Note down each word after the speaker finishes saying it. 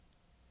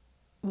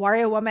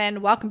Warrior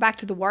Woman, welcome back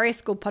to the Warrior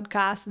School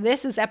podcast.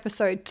 This is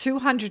episode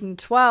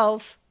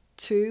 212,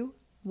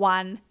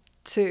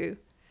 212.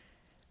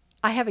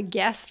 I have a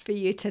guest for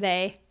you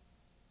today.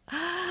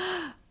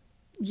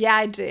 Yeah,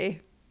 I do.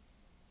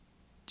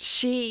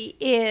 She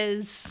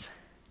is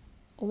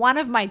one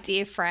of my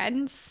dear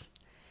friends.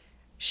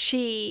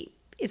 She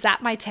is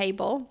at my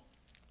table.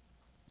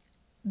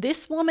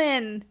 This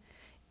woman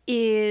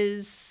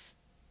is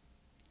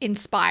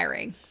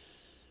inspiring.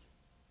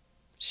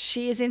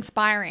 She is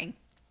inspiring.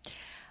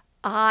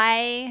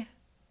 I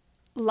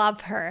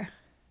love her.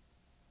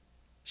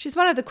 She's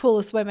one of the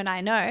coolest women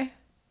I know.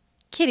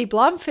 Kitty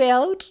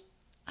Bloomfield.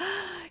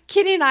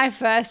 Kitty and I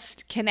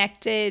first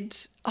connected,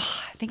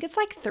 I think it's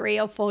like 3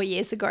 or 4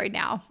 years ago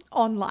now,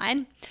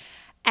 online.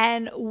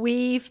 And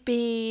we've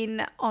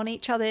been on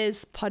each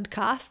other's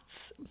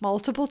podcasts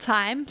multiple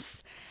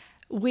times.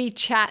 We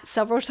chat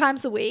several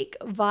times a week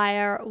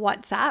via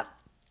WhatsApp.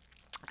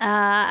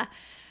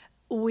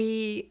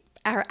 We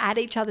are at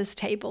each other's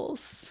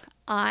tables.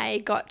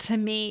 I got to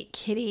meet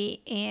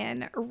Kitty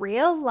in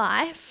real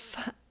life,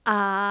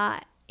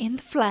 in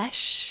the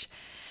flesh,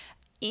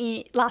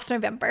 last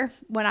November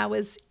when I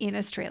was in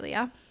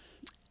Australia.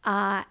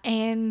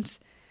 And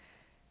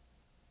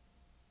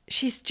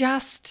she's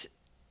just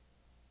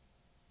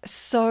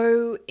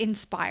so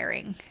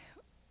inspiring.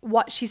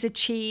 What she's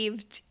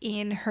achieved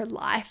in her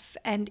life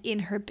and in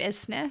her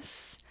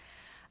business.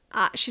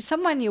 She's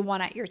someone you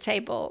want at your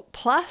table.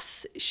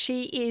 Plus,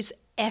 she is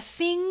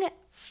effing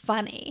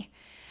funny.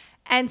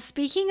 And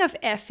speaking of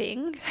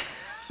effing,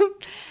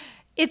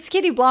 it's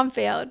Kitty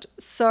Bloomfield.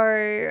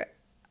 So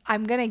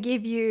I'm going to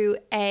give you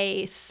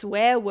a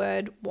swear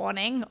word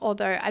warning,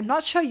 although I'm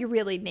not sure you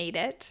really need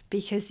it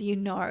because you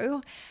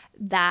know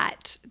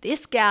that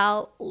this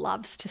gal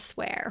loves to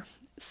swear.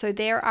 So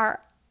there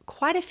are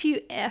quite a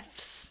few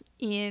F's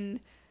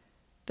in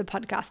the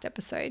podcast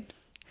episode.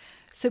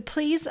 So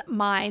please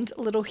mind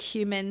little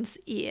humans'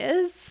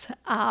 ears.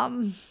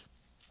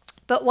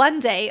 But one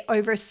day,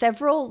 over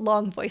several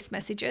long voice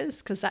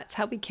messages, because that's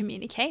how we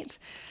communicate.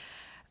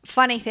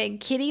 Funny thing,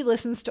 Kitty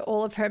listens to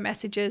all of her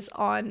messages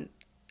on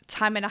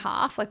time and a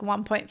half, like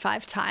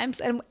 1.5 times.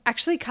 And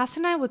actually, Cass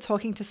and I were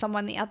talking to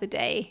someone the other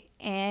day,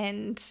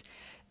 and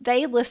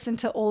they listened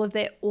to all of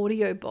their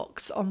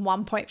audiobooks on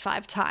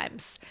 1.5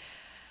 times.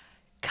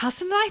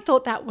 Cass and I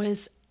thought that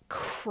was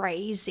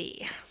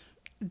crazy.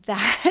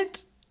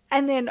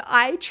 And then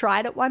I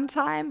tried it one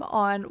time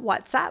on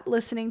WhatsApp,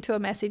 listening to a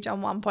message on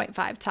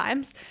 1.5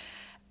 times.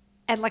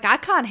 And I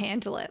can't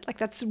handle it.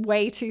 That's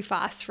way too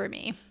fast for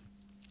me.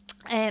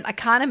 And I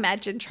can't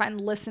imagine trying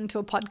to listen to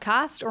a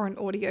podcast or an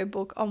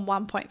audiobook on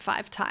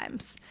 1.5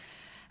 times.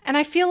 And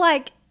I feel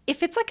like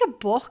if it's a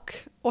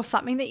book or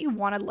something that you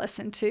want to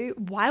listen to,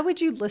 why would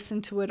you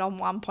listen to it on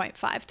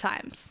 1.5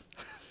 times?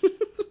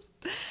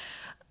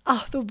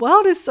 Oh, the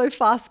world is so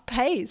fast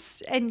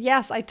paced. And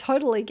yes, I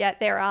totally get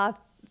there are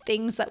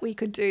things that we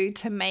could do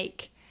to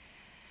make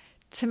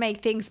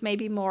things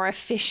maybe more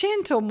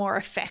efficient or more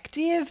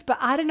effective. But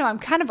I don't know, I'm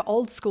kind of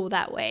old school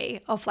that way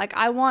of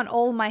I want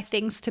all my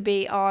things to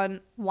be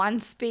on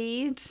one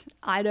speed.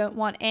 I don't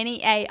want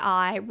any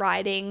AI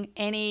writing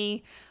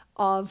any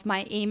of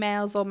my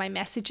emails or my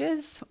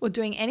messages or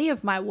doing any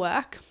of my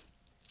work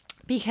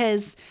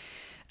because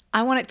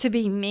I want it to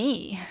be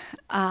me.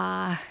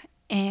 And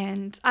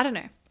I don't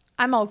know.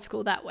 I'm old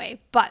school that way.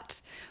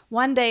 But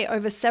one day,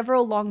 over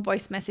several long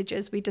voice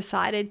messages, we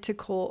decided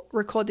to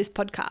record this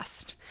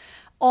podcast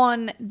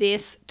on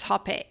this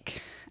topic,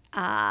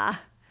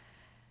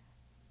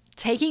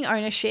 taking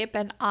ownership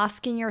and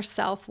asking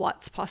yourself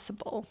what's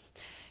possible.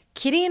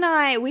 Kitty and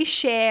I, we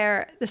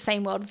share the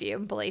same worldview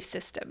and belief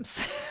systems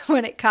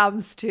when it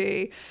comes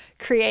to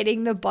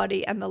creating the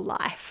body and the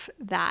life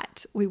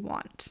that we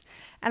want.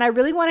 And I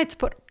really wanted to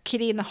put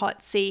Kitty in the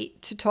hot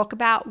seat to talk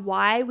about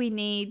why we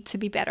need to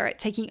be better at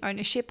taking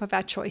ownership of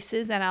our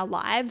choices and our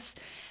lives,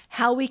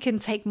 how we can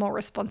take more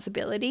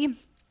responsibility,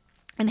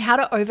 and how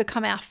to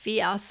overcome our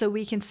fear so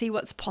we can see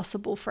what's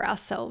possible for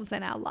ourselves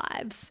and our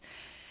lives.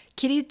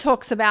 Kitty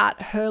talks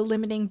about her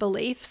limiting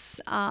beliefs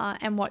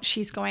and what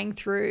she's going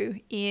through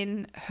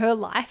in her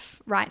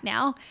life right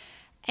now.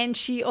 And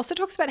she also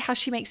talks about how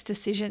she makes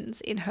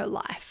decisions in her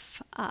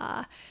life.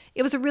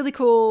 It was a really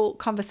cool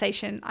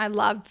conversation. I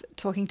love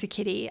talking to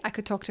Kitty. I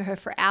could talk to her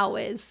for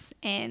hours,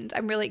 and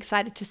I'm really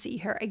excited to see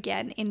her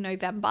again in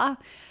November.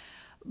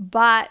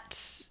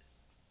 But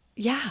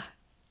yeah,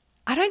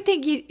 I don't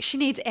think she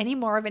needs any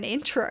more of an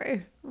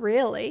intro,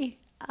 really.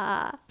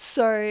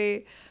 So,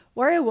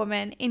 Warrior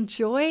Woman,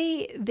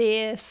 enjoy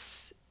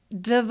this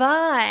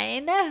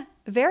divine,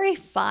 very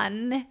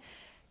fun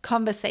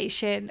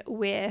conversation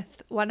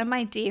with one of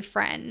my dear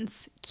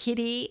friends,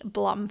 Kitty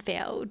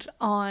Bloomfield,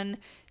 on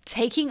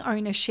taking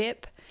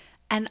ownership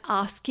and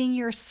asking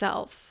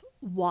yourself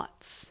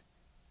what's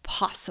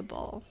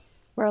possible.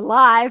 We're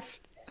live.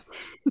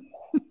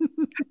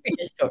 We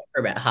just talked for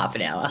about half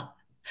an hour,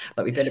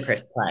 but we better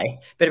press play,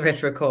 better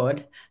press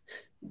record.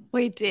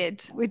 We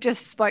did. We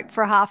just spoke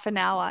for half an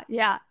hour.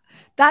 Yeah.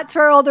 That's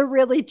where all the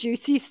really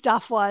juicy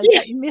stuff was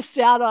that you missed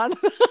out on.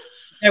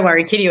 Don't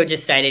worry, Kitty will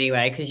just say it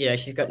anyway because,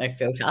 she's got no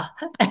filter.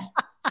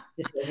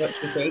 Just says what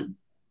she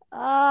thinks.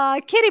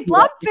 Kitty Yeah.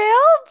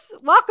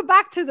 Bloomfield, welcome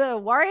back to the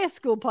Warrior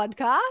School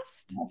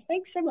podcast. Oh,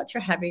 thanks so much for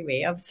having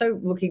me. I'm so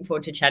looking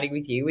forward to chatting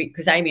with you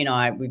because Amy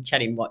and we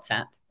chat in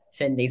WhatsApp,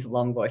 send these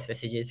long voice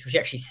messages. She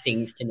actually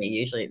sings to me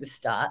usually at the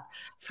start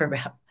for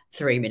about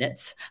 3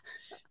 minutes.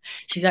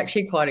 She's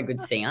actually quite a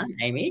good singer,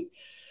 Amy.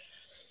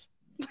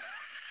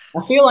 I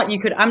feel like you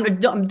could. I'm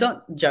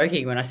not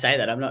joking when I say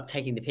that. I'm not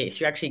taking the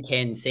piss. You actually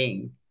can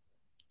sing.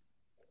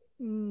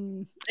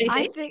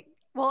 I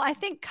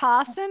think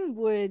Carson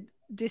would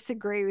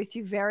disagree with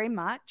you very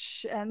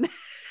much, and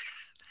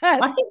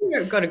I think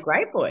you've got a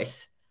great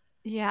voice.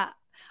 Yeah.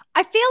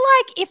 I feel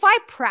like if I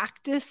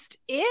practiced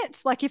it,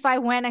 like if I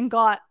went and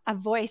got a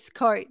voice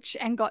coach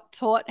and got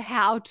taught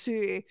how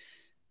to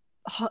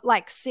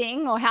like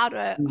sing or how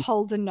to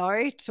hold a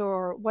note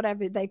or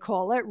whatever they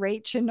call it,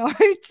 reach a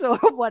note or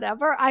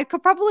whatever, I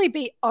could probably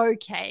be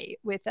okay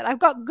with it. I've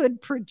got good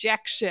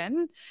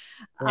projection,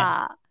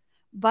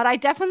 but I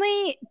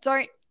definitely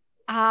don't.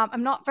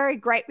 I'm not very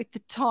great with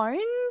the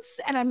tones,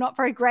 and I'm not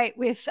very great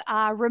with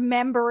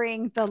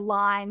remembering the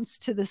lines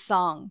to the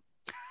song.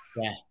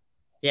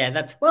 Yeah,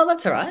 that's all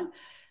right.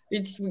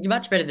 You're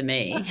much better than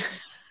me.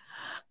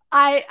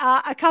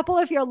 A couple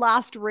of your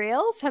last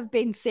reels have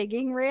been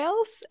singing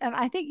reels, and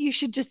I think you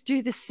should just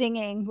do the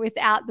singing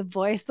without the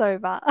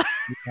voiceover.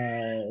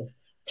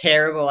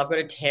 Terrible. I've got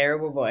a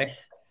terrible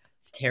voice.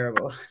 It's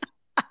terrible.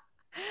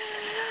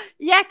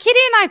 Yeah, Kitty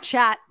and I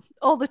chat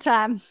all the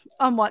time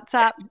on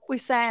WhatsApp. We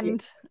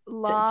send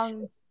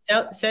long.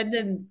 Send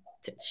them.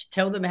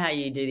 Tell them how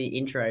you do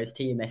the intros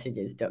to your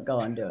messages. Go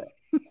on, do it.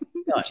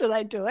 Go on. Should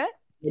I do it?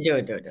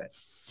 Yeah, do it.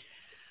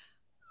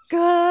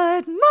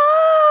 Good morning.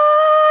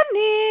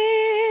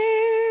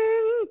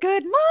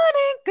 Good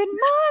morning. Good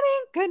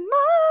morning. Good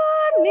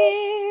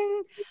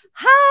morning.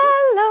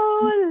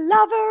 Hello,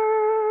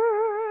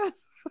 lover.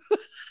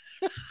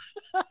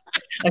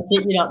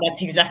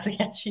 That's exactly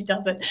how she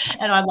does it.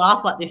 And I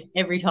laugh like this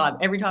every time.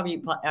 Every time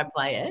I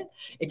play it,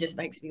 it just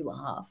makes me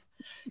laugh.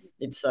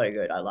 It's so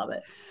good. I love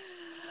it.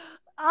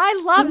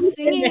 I love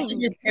singing. Send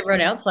messages to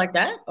everyone else like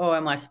that? Or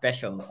am I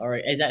special? Or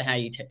is that how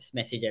you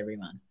message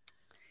everyone?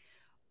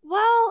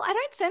 Well, I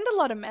don't send a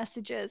lot of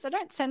messages. I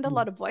don't send a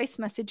lot of voice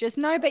messages.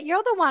 No, but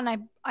you're the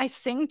one I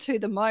sing to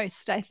the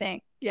most, I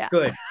think. Yeah.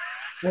 Good.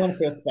 I want to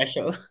feel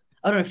special.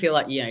 I don't feel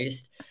like,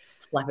 just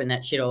slapping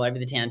that shit all over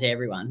the town to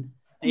everyone.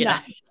 No.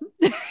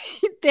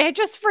 They're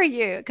just for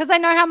you because I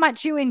know how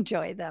much you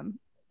enjoy them.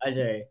 I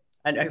do.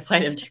 I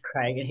play them to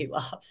Craig and he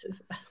laughs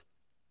as well.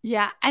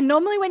 Yeah. And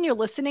normally when you're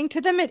listening to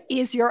them, it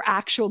is your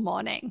actual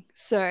morning.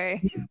 So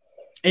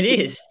it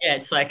is. Yeah.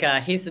 It's like,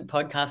 here's the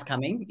podcast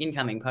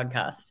incoming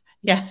podcast.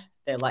 Yeah.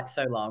 They're like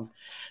so long.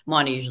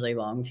 Mine are usually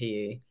long to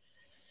you.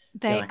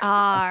 They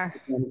are.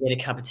 Get a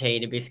cup of tea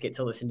and a biscuit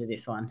to listen to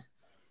this one.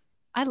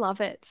 I love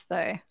it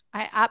though.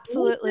 I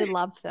absolutely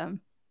love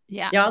them.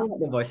 Yeah. Yeah, I love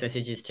the voice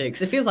messages too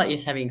because it feels like you're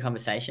just having a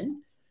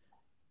conversation.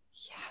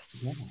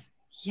 Yes.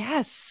 Yeah.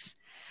 Yes.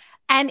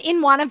 And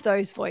in one of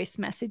those voice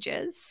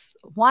messages,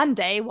 one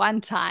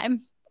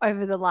time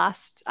over the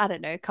last, I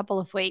don't know, couple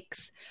of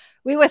weeks,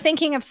 we were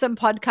thinking of some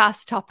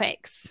podcast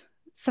topics,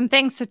 some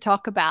things to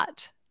talk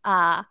about.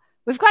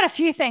 We've got a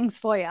few things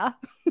for you.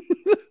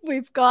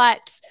 We're going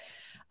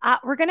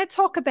to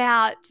talk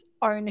about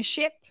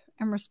ownership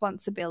and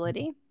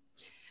responsibility.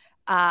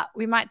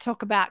 We might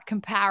talk about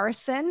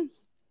comparison,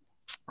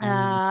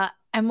 and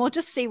we'll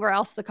just see where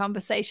else the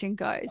conversation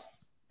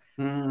goes.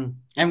 And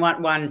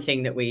one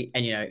thing that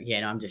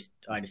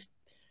I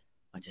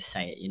just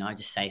say it, I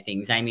just say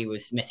things. Amy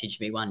messaged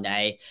me one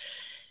day.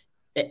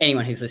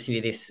 Anyone who's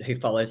listening to this who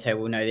follows her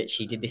will know that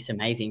she did this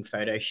amazing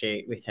photo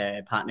shoot with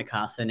her partner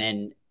Carson,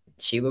 and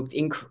she looked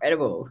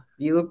incredible.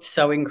 You looked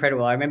so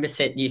incredible. I remember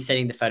you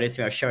sending the photos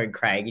to me. I was showing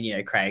Craig,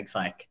 and Craig's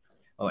like,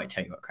 "Oh, I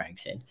tell you what Craig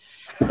said."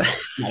 I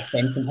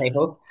offend some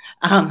people,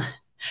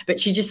 but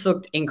she just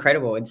looked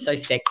incredible and so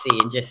sexy,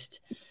 and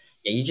just.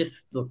 Yeah, you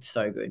just looked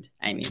so good,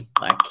 Amy.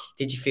 Like,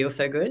 did you feel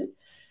so good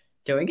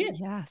doing it?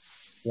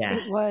 Yes. Yeah.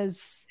 It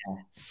was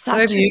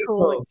such a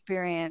cool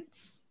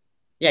experience.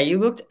 Yeah, you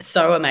looked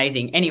so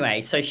amazing.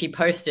 Anyway, so she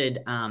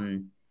posted a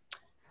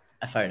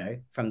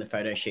photo from the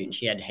photo shoot and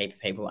she had a heap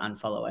of people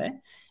unfollow her.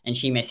 And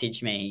she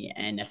messaged me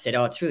and I said,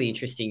 it's really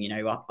interesting,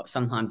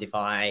 sometimes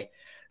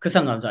because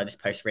sometimes I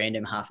just post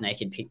random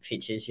half-naked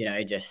pictures,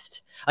 just,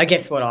 I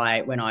guess when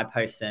I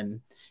post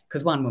them,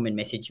 because one woman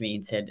messaged me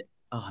and said,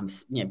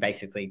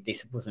 basically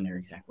this wasn't her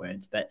exact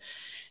words, but,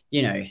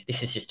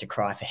 this is just a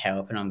cry for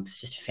help and I'm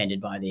just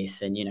offended by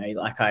this. And,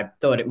 I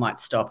thought it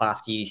might stop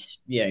after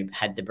you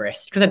had the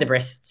breast, because I had the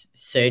breast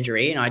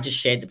surgery and I just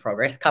shared the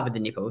progress, covered the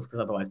nipples, because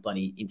otherwise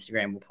bloody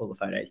Instagram will pull the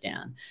photos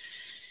down.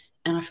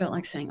 And I felt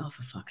like saying, oh,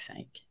 for fuck's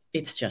sake,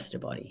 it's just a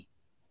body.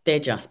 They're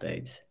just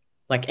boobs.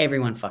 Like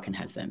everyone fucking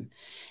has them.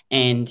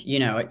 And,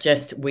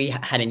 we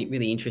had a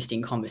really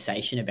interesting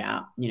conversation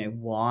about,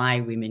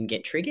 why women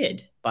get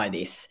triggered by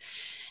this.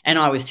 And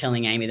I was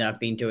telling Amy that I've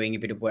been doing a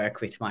bit of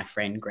work with my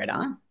friend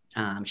Greta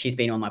She's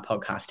been on my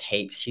podcast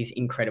heaps. She's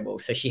incredible.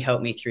 So she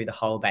helped me through the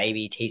whole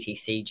baby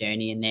TTC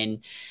journey. And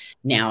then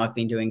now I've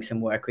been doing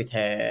some work with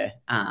her.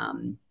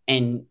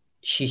 And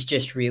she's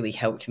just really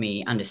helped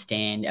me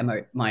understand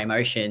my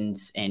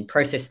emotions and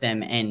process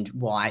them and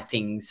why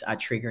things are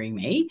triggering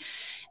me.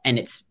 And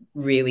it's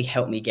really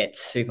helped me get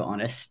super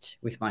honest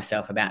with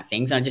myself about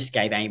things. I just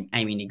gave Amy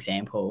an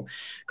example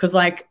because,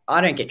 like,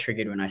 I don't get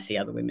triggered when I see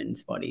other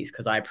women's bodies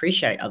because I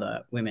appreciate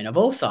other women of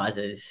all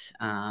sizes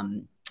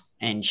and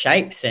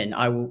shapes. And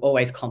I will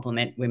always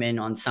compliment women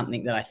on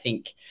something that I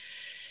think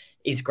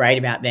is great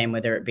about them,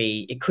 whether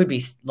it could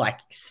be like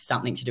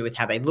something to do with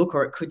how they look,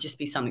 or it could just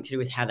be something to do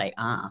with how they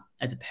are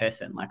as a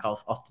person. Like,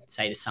 I'll often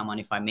say to someone,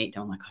 if I meet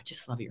them, I'm like, I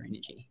just love your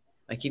energy.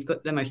 Like, you've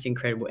got the most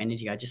incredible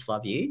energy. I just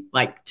love you.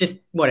 Like, just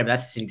whatever.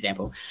 That's just an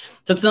example.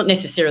 So it's not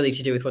necessarily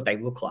to do with what they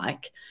look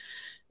like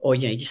or,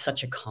 you're just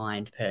such a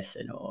kind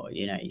person or,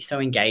 you're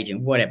so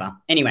engaging, whatever.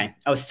 Anyway,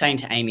 I was saying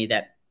to Amy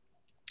that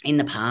in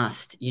the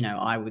past,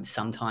 I would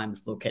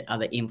sometimes look at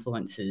other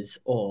influencers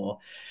or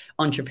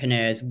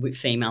entrepreneurs,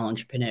 female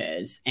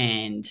entrepreneurs,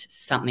 and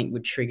something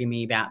would trigger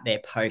me about their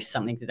post,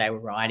 something that they were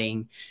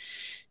writing.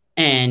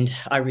 And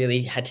I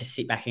really had to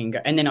sit back and go,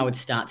 and then I would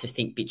start to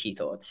think bitchy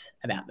thoughts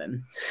about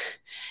them.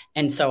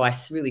 And so I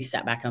really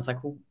sat back and I was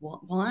like,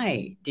 well,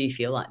 why do you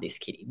feel like this,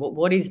 Kitty?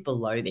 What is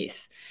below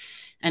this?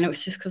 And it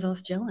was just because I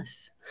was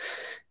jealous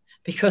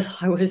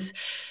because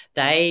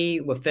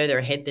they were further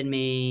ahead than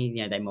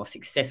me, they're more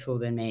successful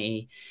than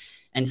me.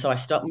 And so I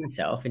stopped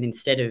myself, and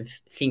instead of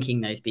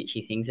thinking those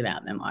bitchy things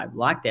about them, I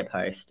liked their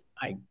post,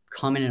 I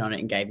commented on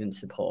it and gave them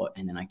support,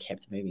 and then I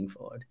kept moving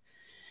forward.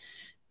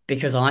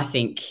 Because I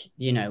think,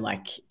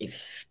 like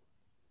if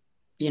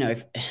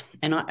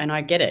and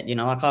I get it,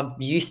 like I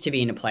used to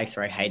be in a place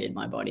where I hated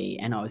my body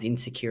and I was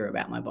insecure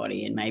about my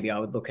body, and maybe I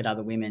would look at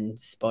other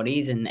women's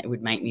bodies and it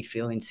would make me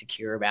feel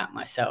insecure about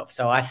myself.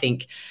 So I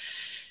think,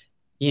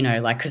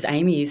 like, because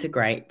Amy is a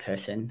great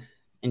person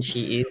and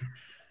she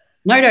is,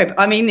 no,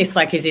 I mean this,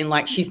 like, as in,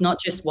 like, she's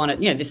not just one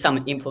of, there's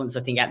some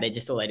influencer thing out there,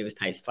 just all they do is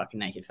post fucking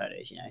naked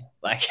photos,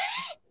 like,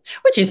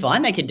 which is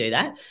fine, they can do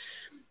that.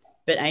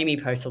 But Amy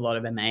posts a lot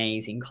of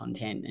amazing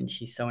content and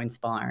she's so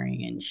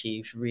inspiring and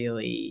she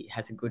really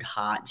has a good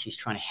heart. She's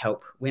trying to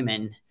help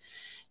women,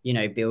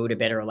 build a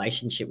better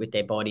relationship with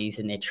their bodies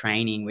and their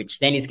training, which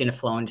then is going to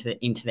flow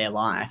into their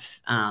life.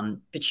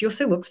 But she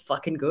also looks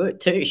fucking good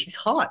too. She's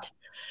hot,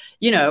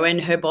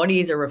 and her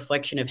body is a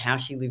reflection of how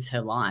she lives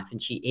her life,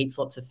 and she eats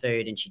lots of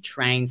food and she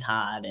trains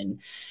hard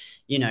and,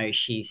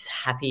 she's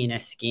happy in her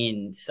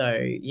skin.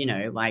 So,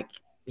 like,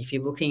 if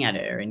you're looking at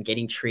her and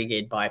getting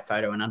triggered by a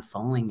photo and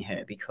unfollowing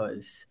her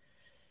because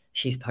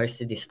she's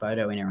posted this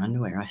photo in her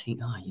underwear, I think,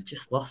 oh,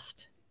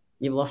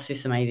 you've lost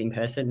this amazing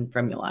person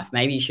from your life.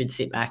 Maybe you should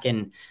sit back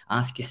and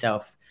ask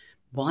yourself,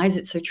 why is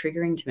it so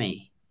triggering to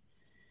me?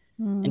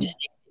 And just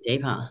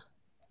dig deeper.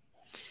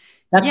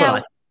 That's what I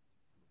think.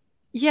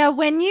 Yeah,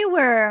 when you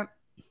were,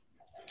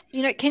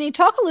 can you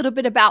talk a little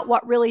bit about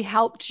what really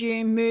helped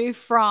you move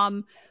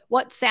from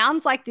what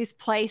sounds like this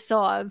place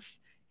of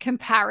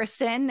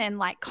comparison and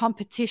like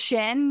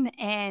competition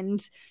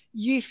and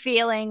you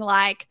feeling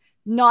like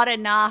not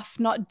enough,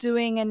 not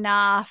doing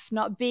enough,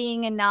 not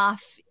being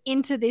enough,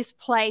 into this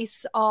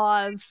place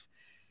of,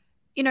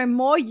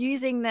 more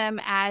using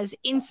them as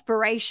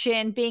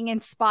inspiration, being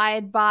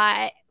inspired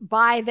by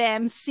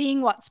them,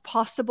 seeing what's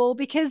possible?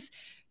 Because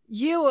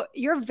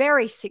you're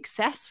very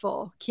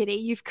successful, Kitty.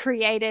 You've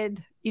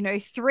created,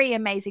 3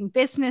 amazing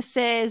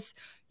businesses.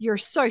 You're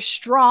so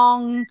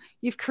strong.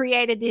 You've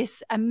created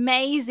this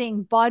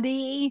amazing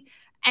body.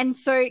 And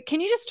so can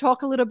you just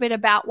talk a little bit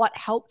about what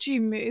helped you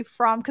move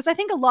from, because I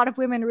think a lot of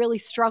women really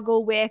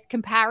struggle with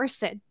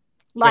comparison.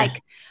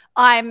 Like,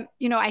 I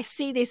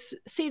see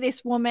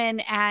this woman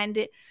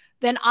and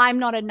then I'm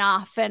not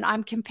enough and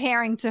I'm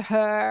comparing to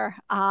her.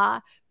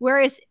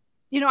 Whereas,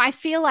 I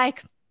feel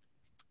like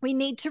we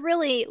need to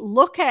really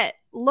look at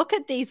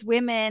these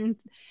women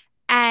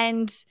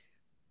and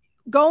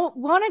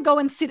want to go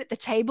and sit at the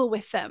table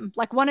with them,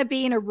 like want to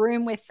be in a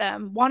room with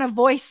them, want to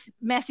voice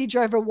message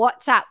over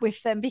WhatsApp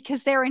with them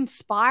because they're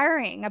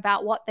inspiring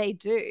about what they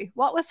do.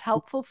 What was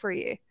helpful for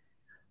you?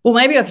 Well,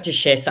 maybe I could just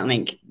share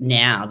something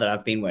now that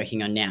I've been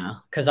working on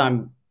now, because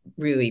I'm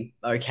really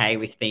okay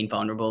with being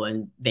vulnerable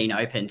and being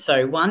open.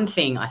 So one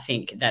thing I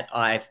think that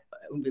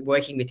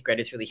working with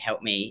Greta's really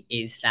helped me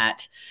is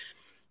that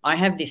I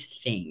have this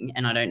thing,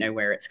 and I don't know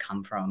where it's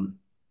come from,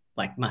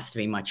 like must have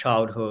been my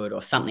childhood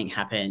or something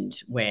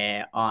happened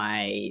where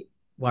I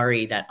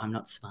worry that I'm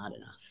not smart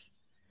enough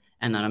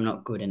and that I'm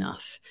not good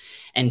enough.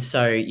 And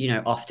so,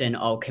 often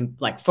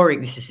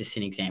this is just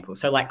an example.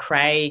 So like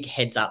Craig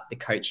heads up the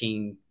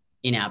coaching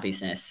in our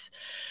business.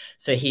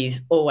 So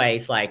he's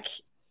always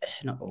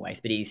not always,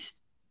 but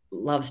he's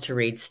loves to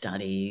read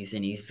studies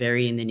and he's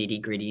very in the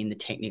nitty gritty and the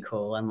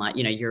technical. And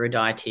you're a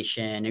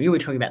dietitian and you were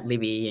talking about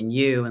Libby and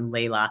you and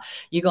Leela,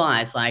 you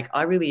guys,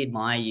 I really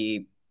admire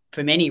you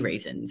for many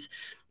reasons,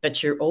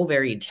 but you're all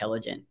very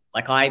intelligent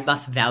Like I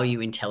must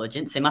value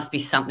intelligence. There must be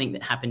something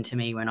that happened to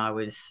me when I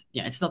was,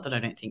 it's not that I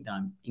don't think that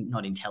I'm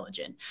not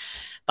intelligent,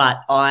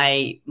 but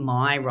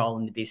my role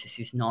in the business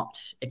is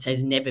not, it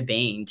has never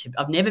been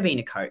I've never been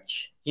a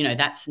coach.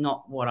 That's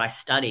not what I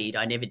studied.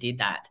 I never did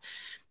that.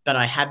 But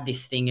I had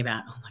this thing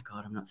about, oh my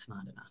God, I'm not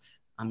smart enough.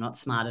 I'm not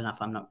smart enough.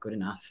 I'm not good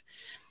enough.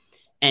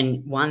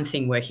 And one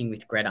thing working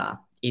with Greta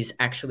is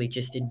actually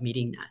just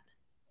admitting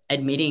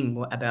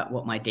about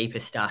what my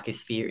deepest,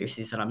 darkest fear is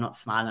that I'm not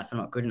smart enough, I'm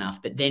not good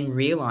enough, but then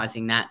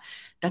realizing that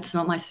that's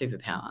not my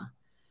superpower.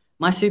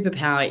 My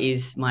superpower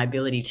is my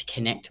ability to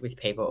connect with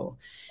people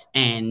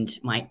and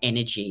my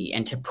energy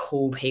and to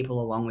pull people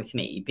along with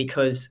me,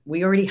 because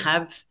we already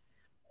have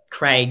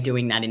Craig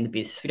doing that in the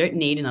business. We don't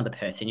need another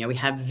person. We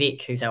have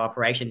Vic, who's our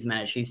operations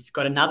manager, who's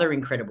got another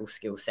incredible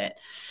skill set,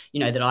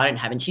 that I don't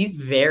have. And she's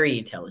very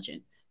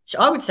intelligent.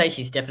 I would say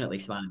she's definitely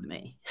smarter than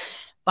me,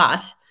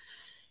 but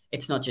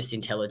it's not just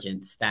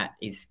intelligence that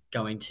is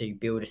going to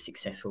build a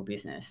successful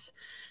business.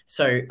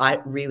 So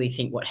I really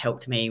think what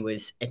helped me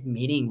was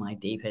admitting my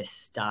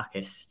deepest,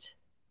 darkest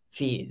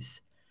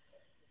fears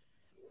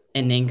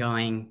and then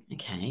going,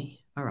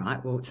 okay, all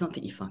right, well, it's not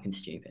that you're fucking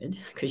stupid,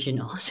 because you're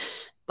not.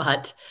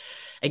 But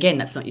again,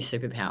 that's not your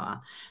superpower.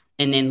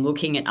 And then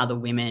looking at other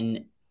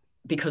women,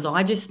 because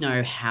I just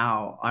know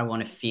how I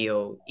want to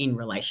feel in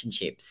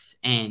relationships.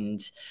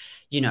 And,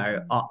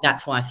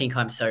 that's why I think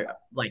I'm so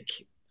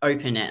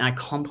open, and I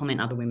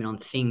compliment other women on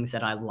things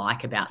that I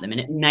like about them.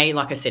 And it may,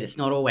 like I said, it's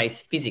not always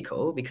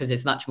physical, because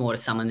there's much more to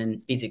someone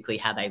than physically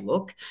how they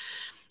look.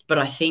 But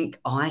I think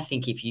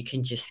if you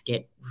can just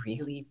get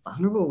really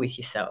vulnerable with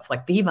yourself,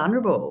 be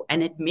vulnerable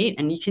and admit,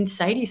 and you can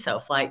say to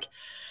yourself,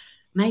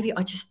 maybe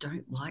I just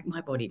don't like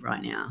my body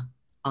right now.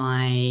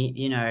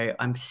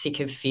 I'm sick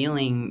of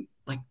feeling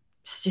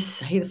just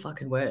say the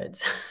fucking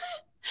words.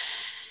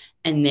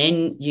 And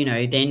then,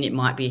 then it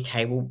might be,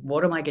 okay, well,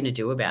 what am I going to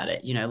do about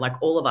it?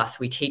 All of us,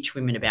 we teach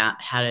women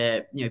about how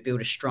to, build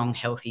a strong,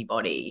 healthy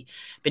body,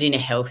 but in a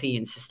healthy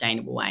and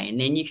sustainable way.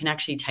 And then you can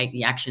actually take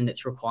the action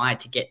that's required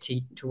to get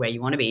to where you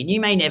want to be. And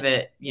you may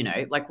never,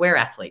 we're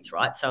athletes,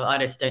 right? So I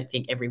just don't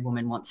think every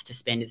woman wants to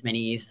spend as many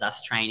years as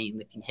us training,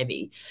 lifting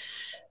heavy,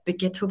 but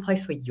get to a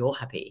place where you're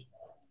happy,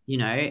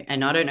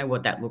 and I don't know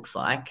what that looks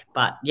like,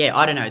 but yeah,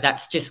 I don't know.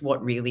 That's just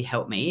what really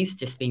helped me, is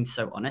just being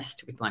so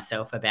honest with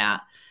myself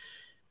about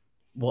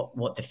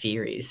what the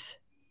fear is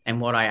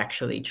and what I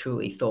actually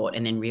truly thought,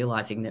 and then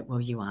realizing that, well,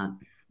 you are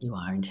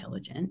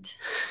intelligent.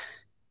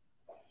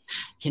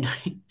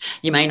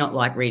 You may not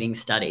like reading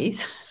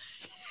studies,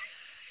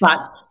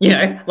 but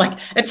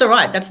it's all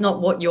right. That's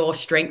not what your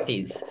strength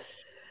is.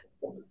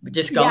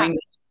 Just going with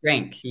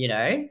strength,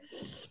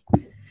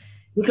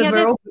 because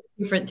we're all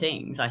different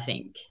things, I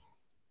think.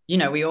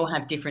 We all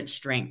have different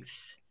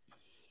strengths.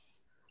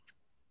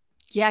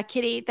 Yeah,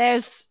 Kitty,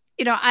 there's,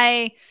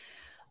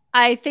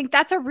 I think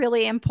that's a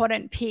really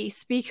important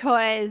piece,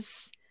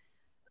 because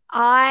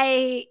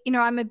I'm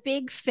a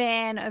big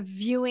fan of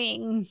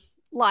viewing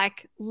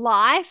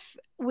life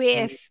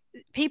with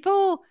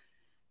people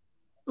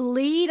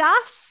lead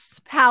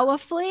us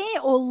powerfully,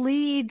 or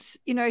lead,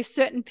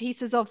 certain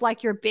pieces of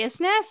your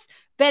business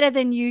better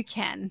than you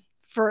can,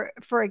 for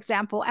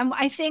example. And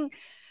I think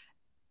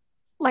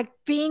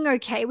being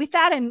okay with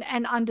that,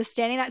 and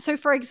understanding that. So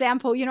for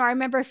example, I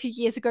remember a few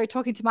years ago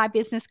talking to my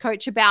business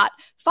coach about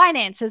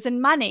finances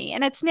and money,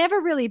 and it's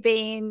never really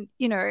been,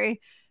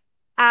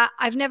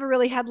 I've never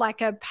really had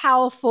a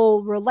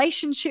powerful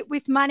relationship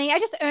with money. I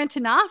just earned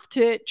enough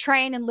to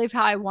train and live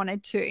how I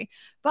wanted to.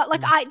 But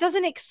it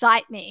doesn't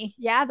excite me,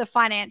 the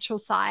financial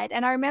side.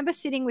 And I remember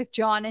sitting with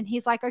John, and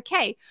he's like,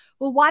 okay,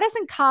 well, why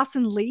doesn't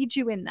Carson lead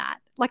you in that?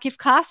 If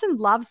Carson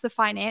loves the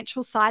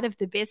financial side of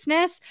the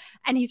business,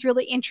 and he's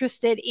really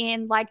interested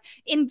in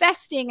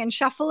investing and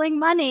shuffling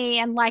money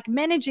and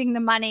managing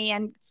the money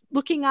and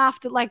looking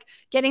after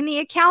getting the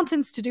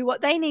accountants to do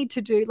what they need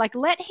to do,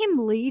 let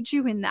him lead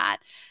you in that.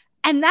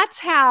 And that's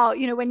how,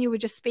 when you were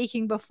just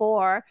speaking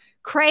before,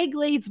 Craig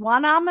leads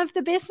one arm of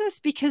the business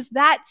because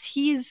that's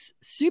his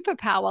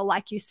superpower,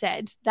 like you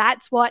said.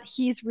 That's what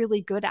he's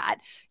really good at.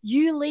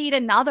 You lead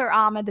another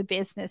arm of the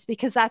business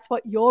because that's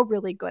what you're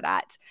really good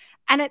at.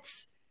 And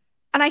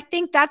I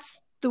think that's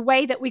the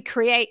way that we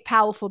create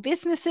powerful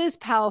businesses,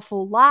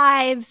 powerful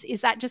lives, is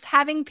that just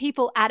having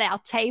people at our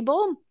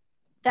table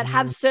that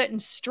have certain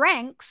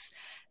strengths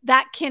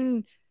that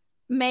can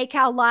make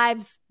our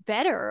lives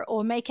better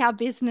or make our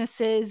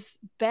businesses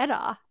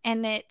better.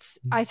 And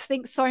I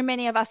think so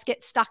many of us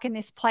get stuck in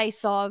this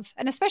place of,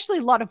 and especially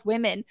a lot of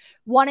women,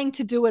 wanting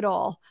to do it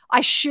all. I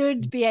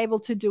should be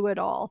able to do it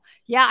all.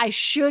 Yeah, I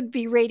should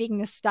be reading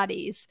the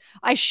studies.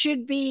 I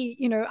should be,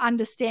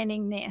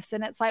 understanding this.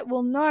 And it's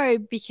well, no,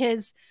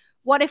 because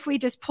what if we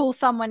just pull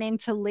someone in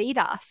to lead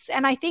us?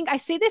 And I think I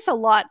see this a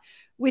lot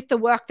with the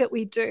work that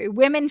we do,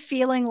 women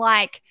feeling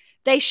like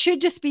they should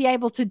just be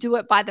able to do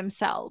it by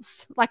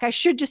themselves. I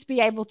should just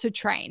be able to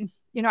train.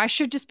 I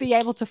should just be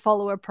able to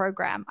follow a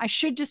program. I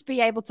should just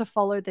be able to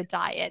follow the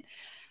diet.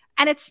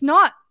 And it's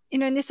not,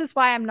 and this is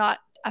why I'm not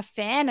a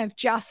fan of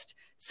just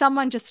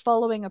someone just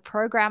following a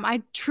program.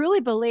 I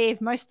truly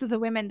believe most of the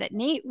women that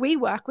we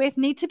work with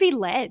need to be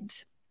led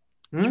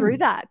through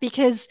that,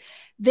 because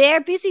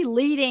they're busy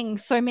leading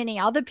so many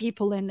other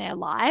people in their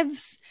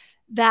lives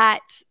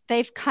that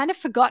they've kind of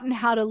forgotten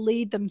how to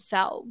lead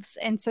themselves.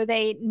 And so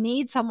they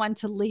need someone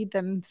to lead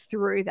them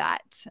through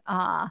that.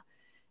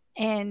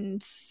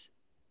 And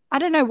I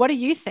don't know, what do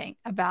you think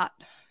about?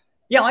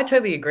 Yeah, I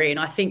totally agree. And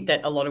I think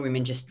that a lot of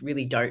women just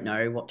really don't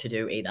know what to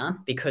do either,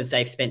 because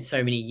they've spent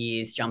so many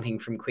years jumping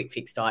from quick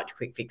fix diet to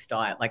quick fix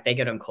diet. Like, they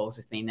get on calls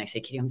with me and they say,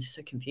 Kitty, I'm just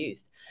so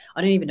confused.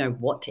 I don't even know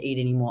what to eat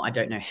anymore. I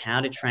don't know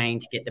how to train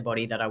to get the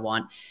body that I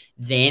want.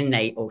 Then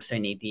they also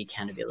need the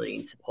accountability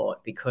and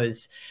support,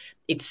 because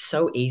it's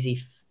so easy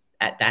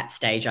at that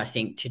stage, I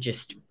think, to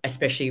just,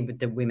 especially with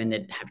the women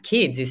that have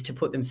kids, is to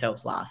put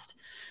themselves last.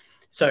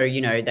 So,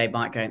 they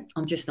might go,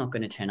 I'm just not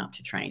going to turn up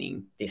to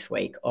training this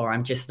week, or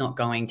I'm just not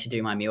going to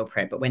do my meal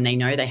prep. But when they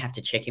know they have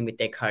to check in with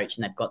their coach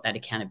and they've got that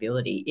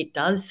accountability, it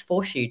does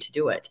force you to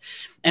do it.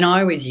 And I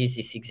always use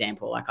this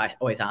example. Like, I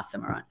always ask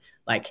them, all right,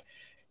 like,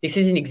 this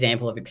is an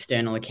example of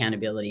external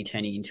accountability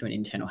turning into an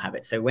internal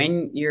habit. So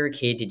when you're a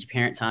kid, did your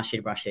parents ask you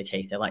to brush their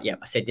teeth? They're like, yep.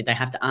 I said, did they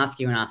have to ask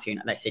you and ask you?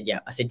 And they said, yeah.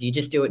 I said, do you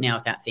just do it now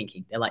without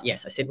thinking? They're like,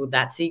 yes. I said, well,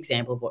 that's the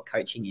example of what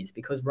coaching is,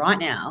 because right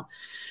now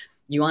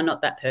you are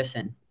not that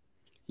person.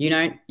 You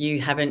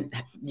haven't,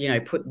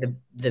 put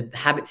the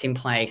habits in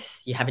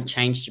place. You haven't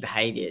changed your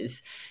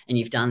behaviors, and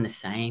you've done the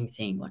same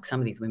thing. Like, some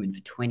of these women for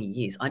 20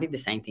 years, I did the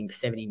same thing for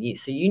 17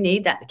 years. So you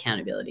need that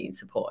accountability and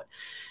support.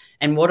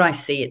 And what I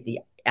see at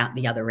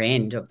the other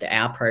end of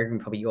our program,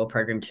 probably your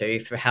program too,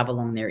 for however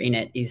long they're in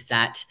it, is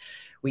that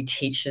we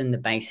teach them the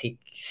basic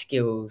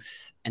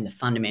skills and the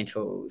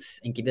fundamentals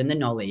and give them the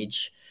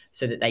knowledge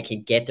so that they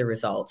can get the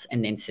results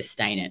and then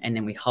sustain it. And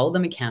then we hold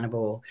them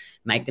accountable,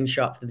 make them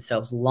show up for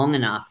themselves long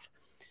enough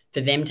for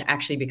them to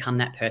actually become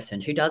that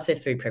person who does their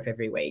food prep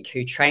every week,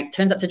 who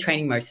turns up to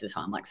training most of the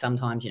time. Like,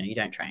 sometimes, you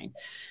don't train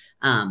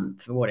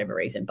for whatever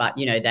reason, but,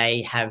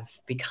 they have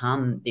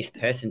become this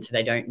person, so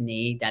they don't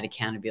need that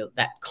accountability,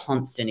 that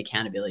constant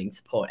accountability and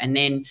support. And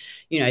then,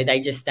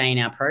 they just stay in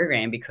our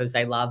program because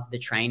they love the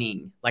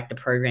training, like the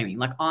programming.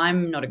 Like,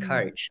 I'm not a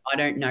coach. I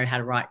don't know how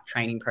to write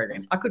training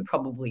programs. I could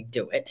probably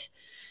do it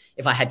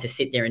if I had to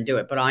sit there and do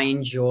it, but I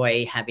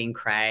enjoy having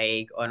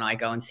Craig, and I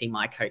go and see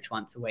my coach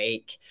once a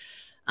week,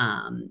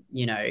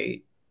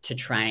 to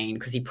train,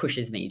 because he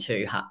pushes me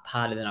too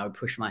harder than I would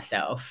push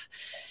myself.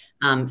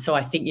 So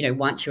I think,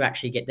 once you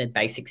actually get the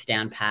basics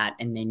down pat,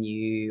 and then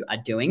you are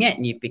doing it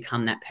and you've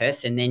become that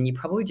person, then you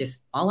probably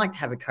I like to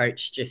have a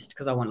coach just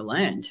because I want to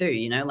learn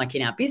too, like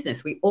in our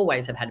business, we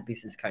always have had a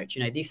business coach.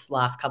 This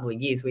last couple of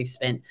years, we've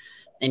spent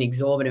an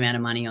exorbitant amount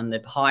of money on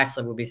the highest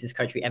level business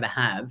coach we ever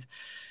have.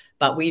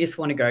 But we just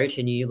want to go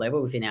to new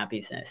levels in our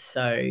business.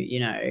 So,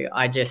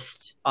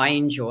 I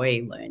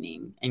enjoy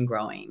learning and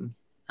growing.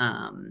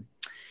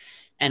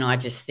 And I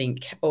just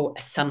think,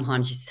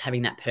 sometimes just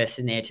having that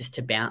person there just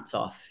to bounce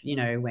off,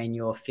 when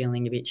you're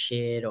feeling a bit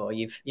shit, or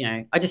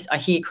I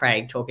hear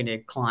Craig talking to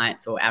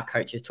clients, or our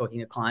coaches talking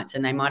to clients,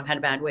 and they might have had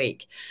a bad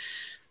week,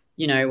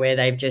 where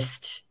they've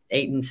just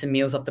eaten some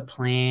meals off the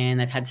plan,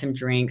 they've had some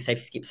drinks, they've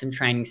skipped some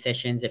training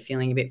sessions, they're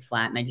feeling a bit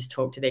flat, and they just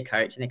talk to their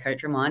coach, and their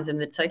coach reminds them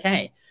that it's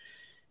okay.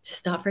 Just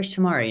start fresh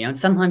tomorrow, and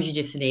sometimes you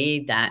just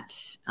need that.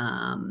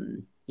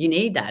 You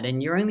need that,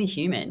 and you're only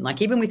human.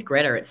 Like, even with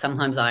Greta, it's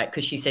sometimes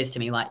because she says to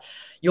me, like,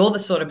 you're the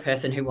sort of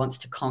person who wants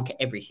to conquer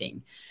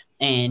everything,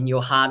 and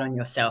you're hard on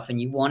yourself,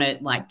 and you want to,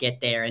 like, get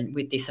there. And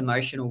with this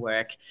emotional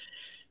work,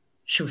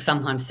 she'll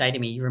sometimes say to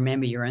me,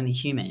 remember, you're only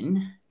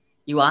human.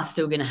 You are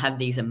still going to have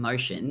these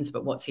emotions,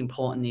 but what's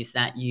important is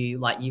that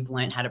you've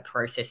learned how to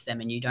process them,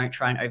 and you don't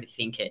try and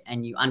overthink it,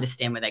 and you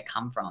understand where they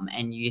come from,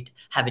 and you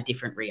have a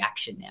different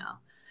reaction now.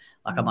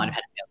 Like, I might have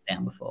had a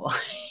meltdown before,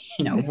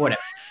 whatever.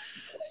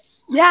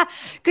 Yeah.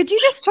 Could you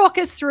just talk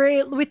us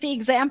through, with the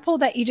example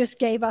that you just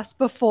gave us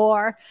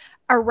before,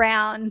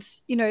 around,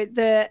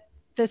 the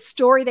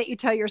story that you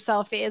tell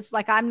yourself is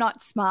like, I'm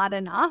not smart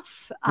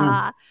enough.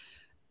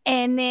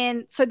 And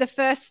then, so the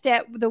first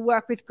step, the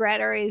work with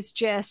Greta, is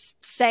just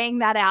saying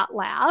that out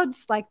loud,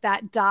 like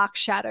that dark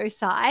shadow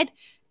side.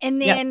 And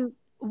then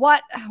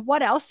what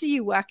else are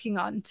you working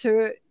on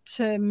to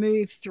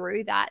move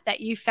through that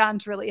you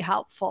found really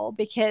helpful?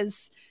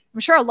 Because I'm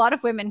sure a lot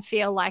of women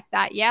feel like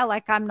that. Yeah.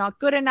 Like, I'm not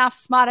good enough,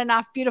 smart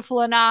enough, beautiful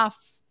enough,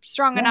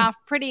 strong enough,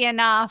 pretty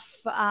enough.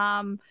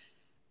 And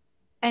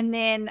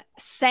then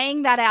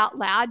saying that out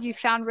loud, you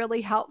found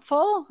really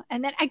helpful.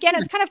 And then again,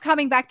 it's kind of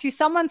coming back to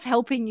someone's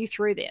helping you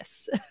through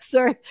this.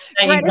 So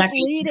Greta's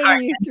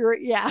leading you through.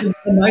 Yeah.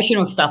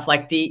 Emotional stuff.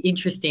 Like, the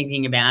interesting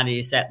thing about it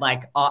is that,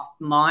 like,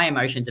 my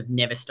emotions have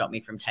never stopped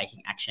me from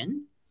taking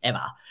action,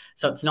 ever.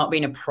 So it's not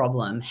been a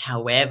problem.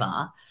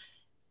 However,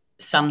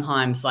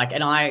 sometimes, like,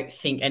 and I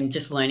think, and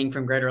just learning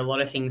from Greta, a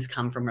lot of things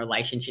come from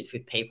relationships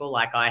with people.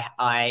 Like,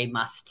 I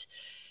must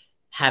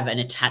have an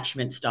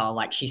attachment style.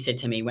 Like, she said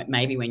to me,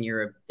 maybe when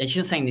and she's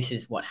not saying this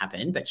is what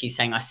happened, but she's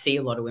saying, I see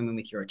a lot of women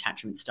with your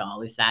attachment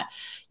style is that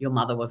your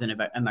mother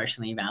wasn't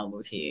emotionally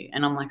available to you.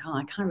 And I'm like,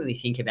 I can't really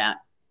think about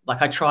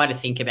like I try to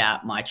think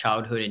about my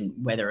childhood and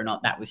whether or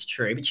not that was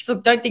true. But just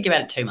look, don't think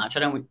about it too much. I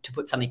don't want to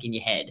put something in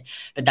your head,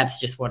 but that's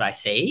just what I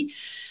see.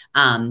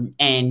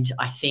 And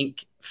I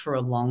think for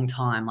a long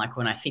time, like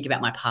when I think about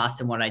my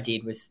past and what I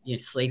did was,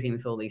 sleeping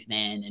with all these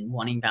men and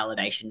wanting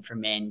validation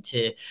from men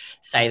to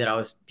say that I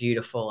was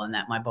beautiful and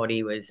that my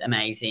body was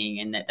amazing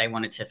and that they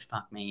wanted to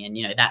fuck me.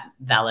 And, that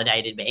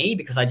validated me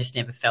because I just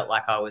never felt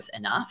like I was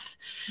enough.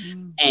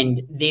 Mm.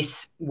 And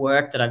this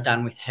work that I've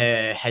done with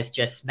her has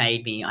just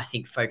made me, I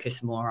think,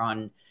 focus more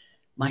on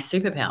my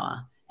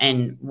superpower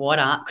and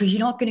because you're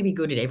not going to be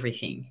good at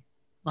everything.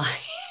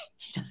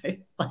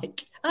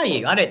 Like, are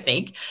you? I don't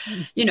think,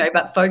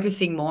 but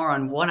focusing more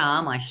on what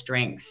are my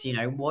strengths,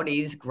 what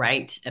is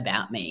great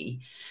about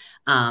me.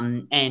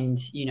 And,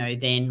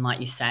 then, like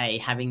you say,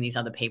 having these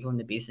other people in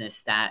the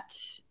business that,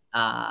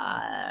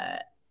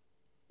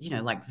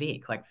 like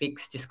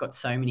Vic's just got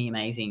so many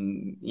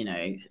amazing,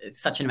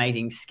 such an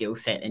amazing skill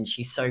set, and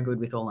she's so good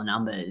with all the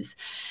numbers.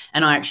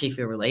 And I actually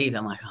feel relieved.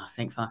 I'm like, oh,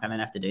 thank fuck, I don't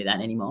have to do that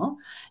anymore.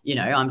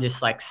 I'm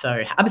just like,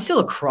 I'm still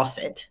across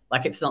it.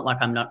 Like, it's not like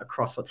I'm not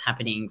across what's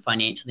happening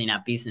financially in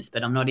our business,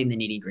 but I'm not in the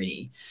nitty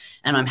gritty.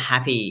 And I'm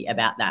happy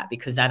about that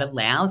because that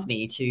allows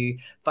me to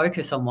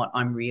focus on what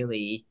I'm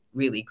really,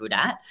 really good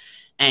at.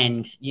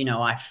 And,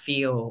 I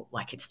feel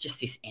like it's just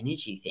this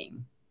energy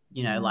thing.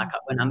 Like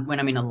when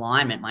I'm in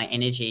alignment, my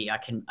energy, I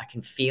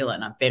can feel it,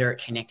 and I'm better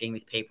at connecting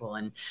with people.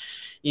 And,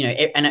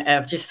 and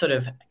I've just sort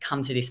of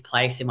come to this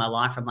place in my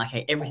life where I'm like,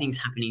 hey, everything's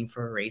happening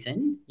for a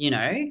reason,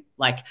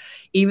 like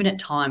even at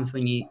times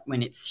when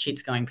it's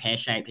shit's going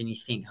pear-shaped and you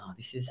think, oh,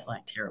 this is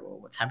like terrible.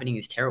 What's happening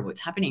is terrible. It's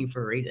happening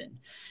for a reason,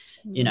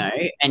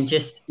 and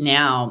just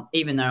now,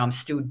 even though I'm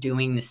still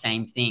doing the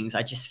same things,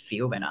 I just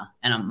feel better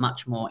and I'm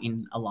much more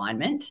in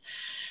alignment.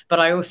 But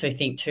I also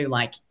think too,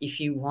 like, if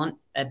you want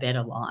a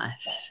better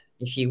life,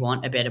 if you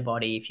want a better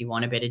body, if you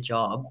want a better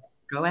job,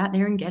 go out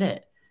there and get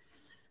it.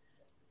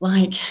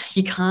 Like,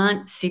 you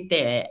can't sit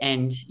there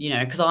and,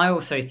 because I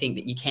also think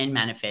that you can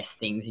manifest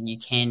things and you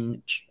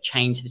can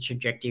change the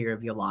trajectory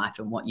of your life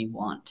and what you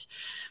want,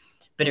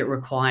 but it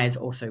requires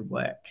also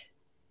work.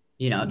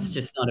 It's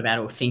just not about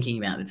all thinking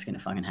about it's going to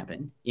fucking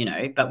happen,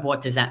 but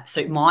what does that,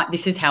 so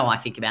this is how I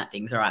think about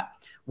things. All right.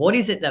 What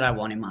is it that I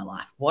want in my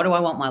life? What do I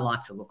want my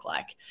life to look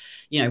like?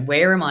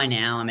 Where am I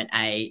now? I'm at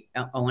A,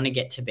 I want to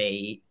get to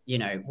B,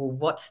 well,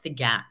 what's the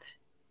gap?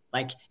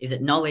 Like, is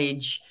it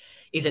knowledge?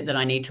 Is it that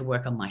I need to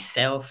work on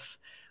myself?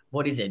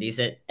 What is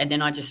it? And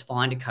then I just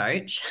find a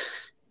coach,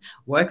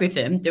 work with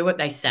them, do what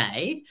they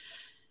say,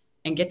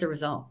 and get the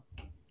result.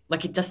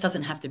 Like, it just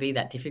doesn't have to be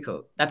that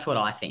difficult. That's what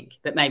I think.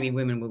 But maybe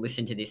women will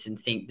listen to this and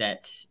think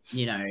that,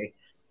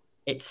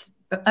 it's,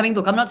 I mean,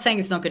 look, I'm not saying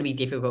it's not going to be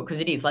difficult because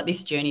it is. Like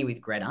this journey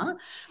with Greta,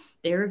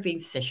 there have been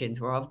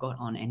sessions where I've got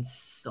on and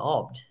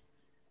sobbed.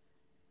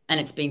 And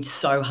it's been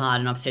so hard.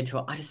 And I've said to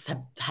her, I just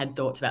have had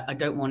thoughts about, I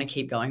don't want to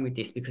keep going with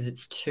this because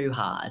it's too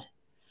hard.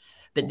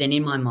 But then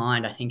in my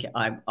mind, I think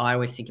I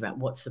always think about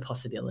what's the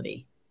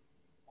possibility?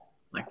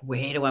 Like,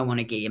 where do I want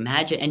to get?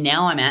 Imagine. And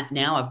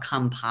now I've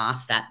come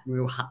past that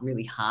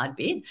really hard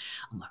bit.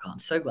 I'm like, oh, I'm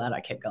so glad I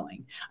kept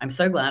going. I'm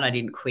so glad I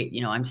didn't quit.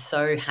 I'm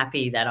so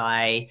happy that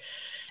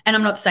and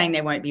I'm not saying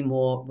there won't be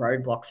more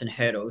roadblocks and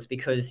hurdles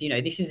because,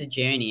 this is a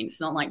journey. And it's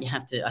not like you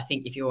have to, I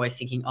think if you're always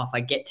thinking, oh, if I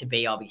get to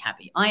B, I'll be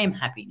happy. I am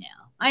happy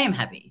now. I am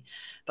happy.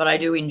 But I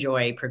do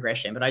enjoy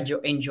progression. But I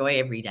enjoy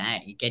every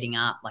day getting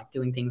up, like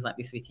doing things like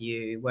this with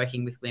you,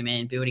 working with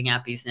women, building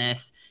our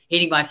business,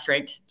 hitting my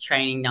strength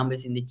training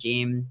numbers in the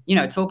gym.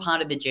 It's all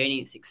part of the journey.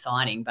 It's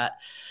exciting. But,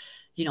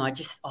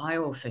 I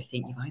also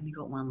think you've only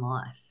got one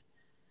life.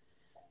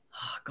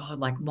 Oh, God,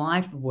 like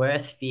my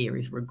worst fear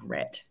is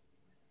regret.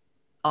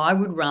 I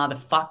would rather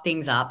fuck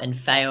things up and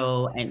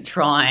fail and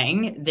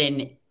trying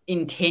than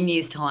in 10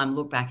 years' time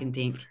look back and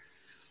think,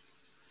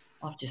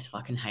 I've just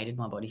fucking hated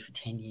my body for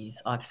 10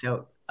 years. I'm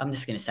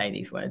just going to say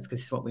these words because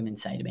it's what women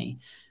say to me.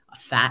 I'm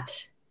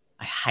fat.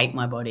 I hate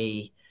my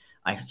body.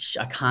 I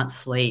can't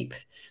sleep.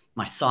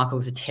 My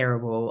cycles are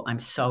terrible. I'm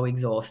so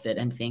exhausted,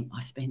 and think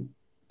I spent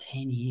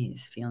 10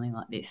 years feeling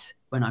like this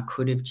when I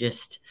could have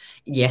just,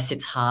 yes,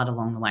 it's hard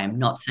along the way. I'm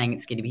not saying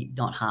it's going to be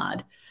not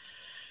hard,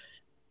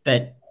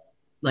 but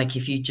like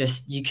if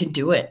you can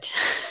do it.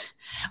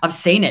 I've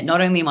seen it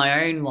not only in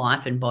my own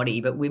life and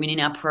body, but women in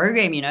our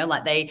program,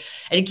 and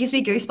it gives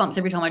me goosebumps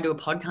every time I do a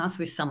podcast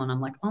with someone. I'm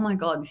like, oh my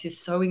God, this is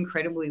so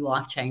incredibly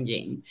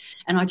life-changing.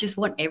 And I just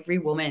want every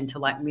woman to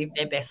like live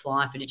their best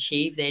life and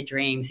achieve their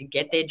dreams and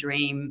get their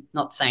dream.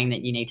 Not saying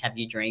that you need to have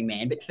your dream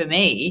man, but for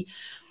me,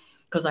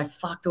 because I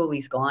fucked all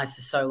these guys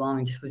for so long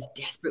and just was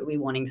desperately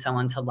wanting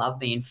someone to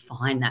love me and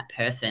find that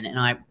person.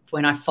 And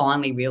when I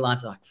finally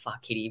realized, like,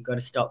 fuck, Kitty, you've got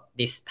to stop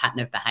this pattern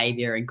of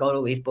behavior, and got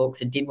all these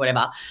books and did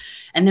whatever.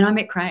 And then I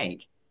met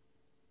Craig.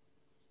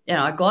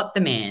 I got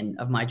the man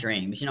of my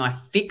dreams. I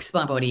fixed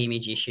my body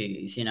image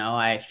issues.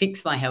 I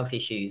fixed my health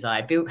issues.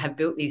 I have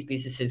built these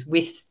businesses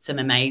with some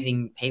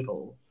amazing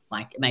people,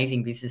 like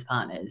amazing business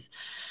partners.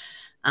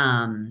 So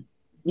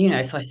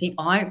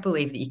I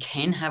believe that you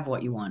can have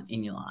what you want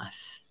in your life.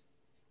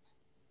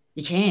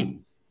 You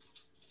can.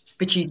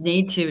 But you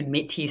need to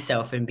admit to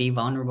yourself and be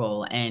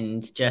vulnerable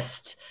and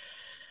just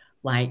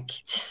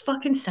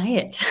fucking say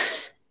it.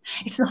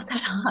 It's not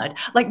that hard.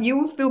 Like, you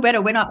will feel better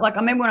when I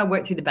remember when I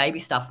worked through the baby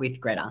stuff with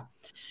Greta,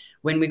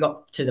 when we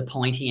got to the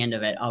pointy end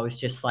of it, I was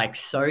just like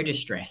so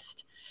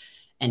distressed.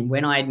 And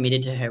when I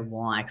admitted to her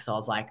why, because I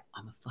was like,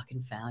 I'm a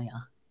fucking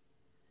failure.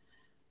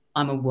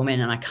 I'm a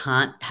woman and I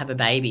can't have a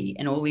baby.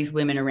 And all these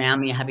women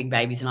around me are having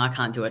babies and I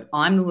can't do it.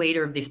 I'm the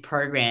leader of this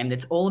program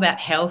that's all about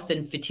health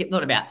and fertility,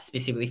 not about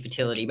specifically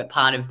fertility, but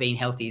part of being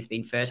healthy is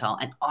being fertile.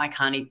 And I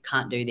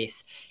can't do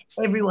this.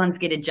 Everyone's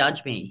going to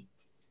judge me.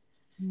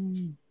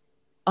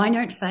 I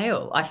don't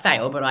fail. I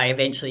fail, but I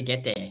eventually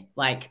get there.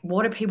 Like,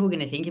 what are people going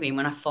to think of me?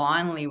 When I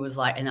finally was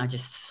like, and I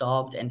just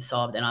sobbed and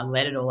sobbed and I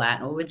let it all out,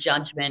 and all the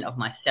judgment of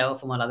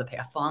myself and what other people,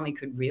 I finally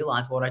could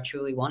realize what I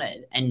truly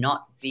wanted and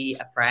not be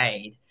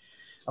afraid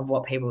of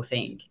what people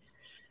think.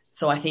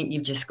 So I think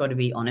you've just got to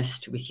be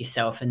honest with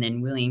yourself and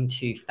then willing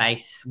to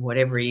face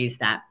whatever it is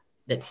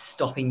that's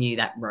stopping you,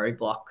 that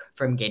roadblock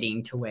from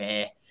getting to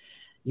where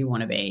you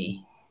want to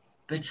be.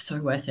 But it's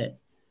so worth it.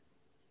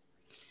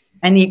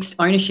 And the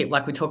ownership,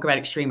 like we talk about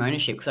extreme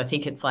ownership, because I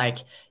think it's like,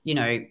 you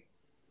know,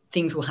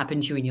 things will happen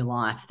to you in your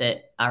life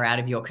that are out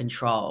of your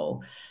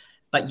control,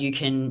 but you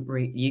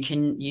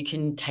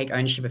can take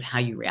ownership of how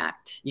you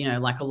react. You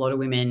know, like a lot of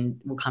women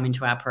will come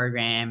into our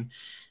program.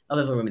 Oh,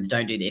 there's a lot of women that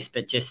don't do this,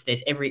 but just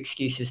there's every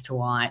excuse as to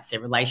why. It's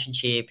their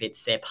relationship,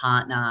 it's their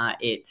partner,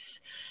 it's,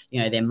 you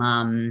know, their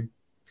mum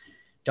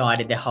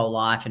dieted their whole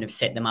life and have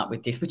set them up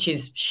with this, which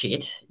is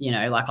shit. You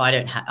know, like I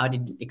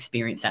didn't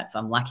experience that, so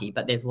I'm lucky.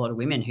 But there's a lot of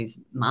women whose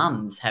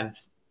mums have,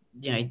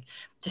 you know,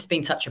 just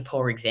been such a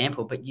poor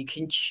example. But you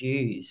can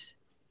choose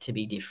to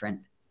be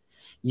different.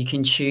 You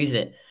can choose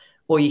it.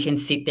 Or you can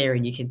sit there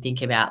and you can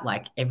think about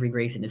like every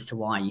reason as to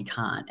why you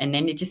can't. And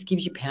then it just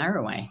gives you power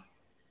away.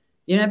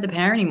 You don't have the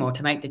power anymore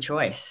to make the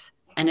choice.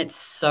 And it's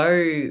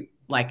so,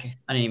 like,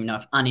 I don't even know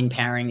if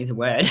unempowering is a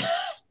word.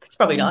 It's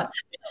probably not.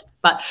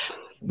 But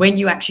when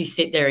you actually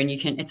sit there and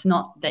it's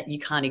not that you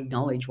can't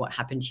acknowledge what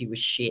happened to you was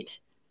shit.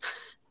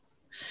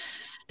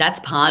 That's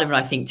part of it,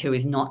 I think, too,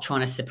 is not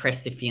trying to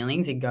suppress the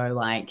feelings and go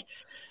like,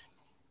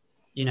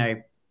 you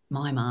know,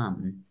 my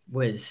mum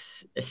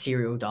was a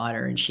serial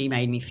dieter and she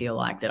made me feel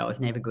like that I was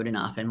never good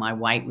enough and my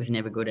weight was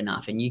never good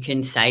enough. And you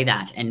can say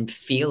that and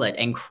feel it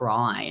and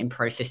cry and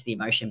process the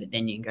emotion, but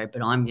then you can go,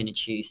 but I'm going to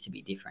choose to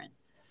be different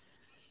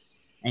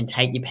and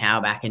take your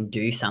power back and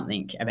do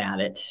something about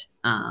it.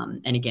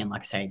 And again,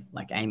 like I say,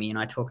 like Amy and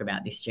I talk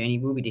about, this journey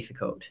will be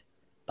difficult,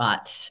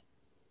 but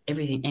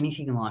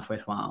anything in life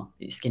worthwhile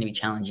is going to be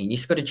challenging. You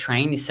just got to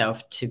train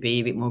yourself to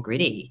be a bit more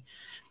gritty.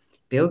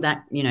 Build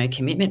that, you know,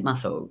 commitment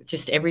muscle.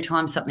 Just every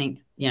time something,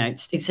 you know,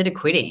 instead of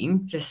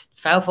quitting, just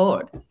fail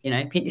forward, you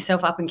know, pick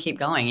yourself up and keep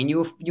going. And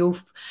you'll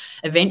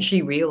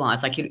eventually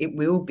realize, like, it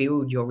will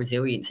build your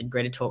resilience. And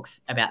Greta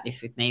talks about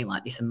this with me,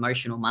 like this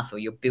emotional muscle.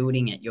 You're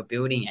building it,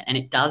 and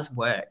it does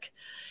work.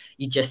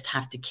 You just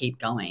have to keep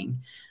going.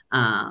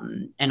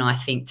 And I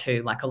think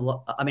too, like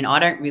I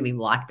don't really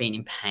like being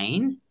in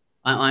pain.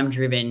 I'm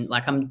driven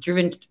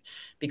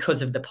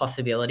because of the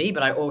possibility,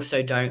 but I also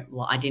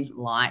I didn't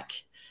like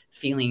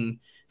feeling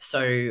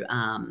so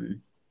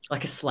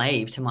like a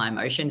slave to my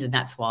emotions. And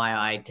that's why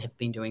I have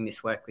been doing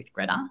this work with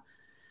Greta,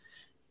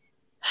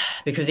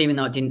 because even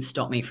though it didn't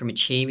stop me from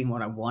achieving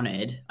what I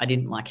wanted, I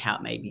didn't like how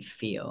it made me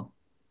feel.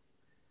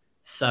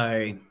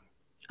 So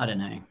I don't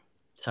know.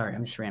 Sorry,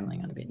 I'm just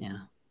rambling on a bit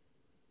now.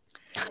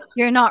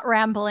 You're not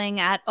rambling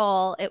at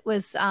all. It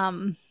was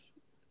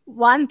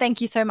one, thank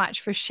you so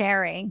much for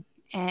sharing.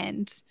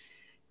 And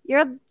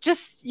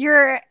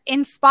you're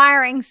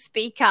inspiring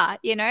speaker,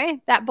 you know,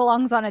 that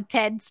belongs on a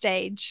TED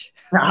stage.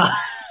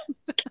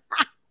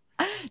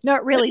 No,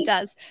 it really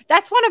does.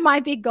 That's one of my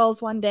big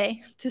goals one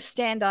day, to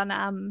stand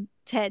on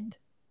TED.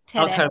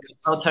 I'll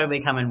totally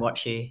come and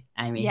watch you,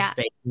 Amy,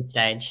 speak on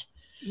stage.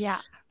 Yeah,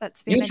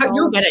 that's been a goal.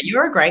 You'll get it.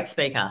 You're a great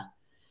speaker.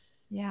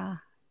 Yeah.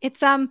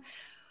 It's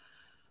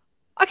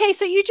okay,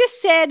 so you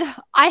just said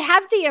I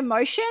have the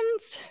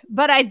emotions,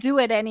 but I do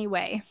it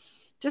anyway.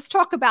 Just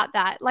talk about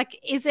that. Like,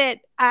 is it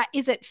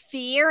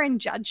fear and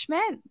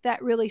judgment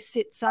that really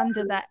sits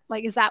under that?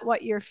 Like, is that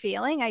what you're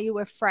feeling? Are you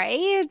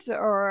afraid,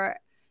 or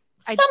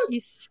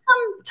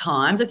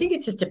sometimes? I think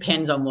it just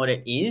depends on what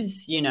it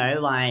is, you know,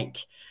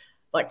 like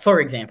for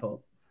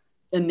example,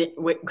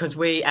 because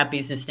our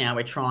business now,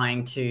 we're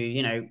trying to,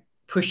 you know,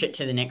 push it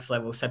to the next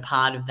level. So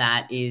part of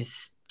that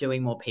is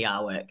doing more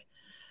PR work,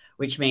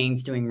 which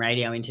means doing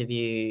radio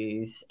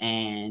interviews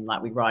and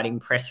like we're writing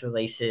press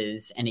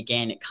releases. And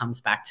again, it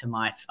comes back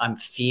to I'm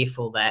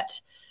fearful that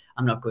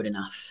I'm not good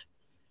enough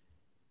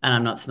and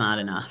I'm not smart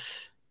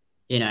enough,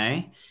 you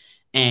know?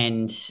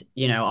 And,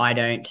 you know, I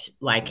don't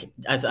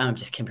as I'm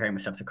just comparing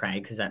myself to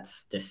Craig, because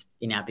that's just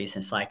in our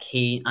business. Like,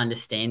 he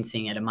understands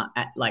things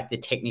at like the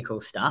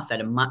technical stuff at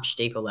a much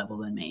deeper level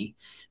than me,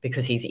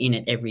 because he's in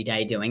it every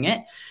day doing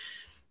it.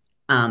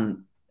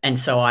 And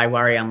so I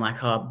worry, I'm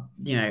like, oh,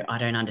 you know, I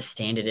don't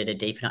understand it at a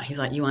deep enough. He's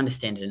like, you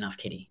understand it enough,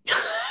 Kitty.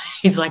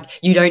 He's like,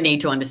 you don't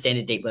need to understand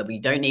a deep level.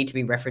 You don't need to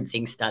be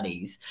referencing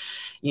studies.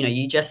 You know,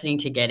 you just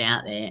need to get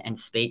out there and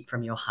speak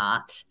from your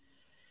heart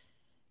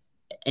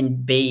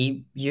and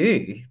be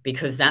you,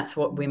 because that's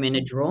what women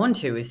are drawn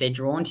to, is they're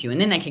drawn to you.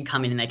 And then they can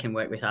come in and they can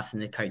work with us in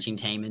the coaching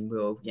team, and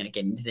we'll, you know,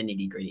 get into the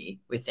nitty gritty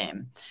with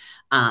them.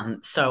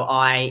 So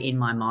I, in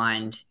my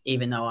mind,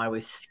 even though I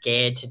was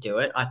scared to do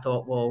it, I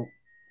thought, well,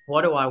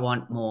 what do I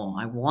want more?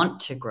 I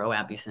want to grow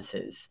our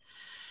businesses.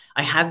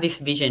 I have this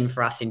vision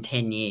for us in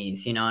 10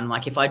 years, you know, and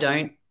like, if I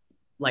don't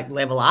like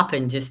level up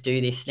and just do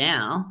this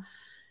now,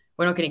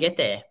 we're not going to get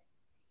there.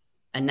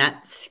 And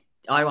that's,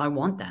 I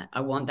want that. I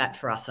want that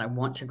for us. And I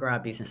want to grow our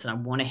business, and I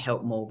want to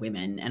help more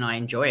women, and I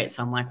enjoy it.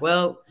 So I'm like,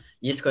 well,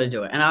 you just got to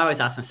do it. And I always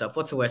ask myself,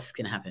 what's the worst that's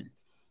going to happen?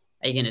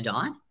 Are you going to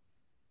die?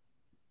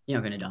 You're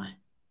not going to die.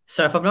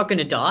 So if I'm not going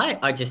to die,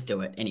 I just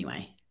do it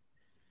anyway.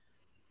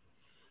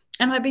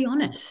 And I be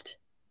honest.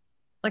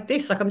 Like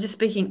this, like I'm just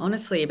speaking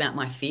honestly about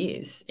my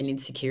fears and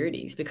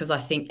insecurities, because I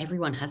think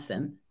everyone has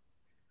them.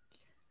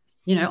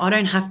 You know, I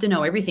don't have to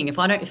know everything.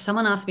 If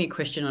someone asked me a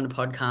question on a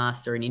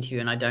podcast or an interview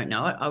and I don't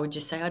know it, I would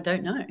just say, I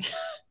don't know.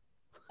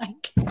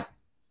 Like,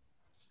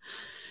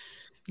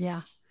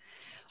 Yeah.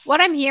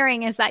 What I'm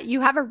hearing is that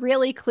you have a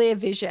really clear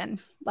vision.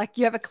 Like,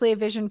 you have a clear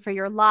vision for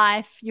your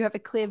life, you have a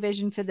clear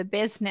vision for the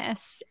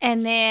business.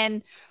 And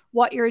then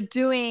what you're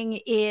doing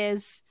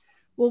is,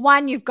 well,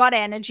 one, you've got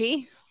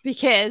energy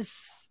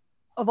because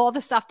of all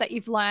the stuff that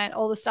you've learned,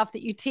 all the stuff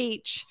that you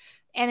teach.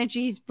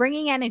 Energy's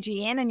bringing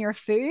energy in, and your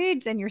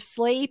food and your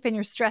sleep and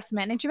your stress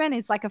management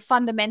is like a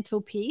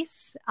fundamental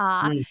piece.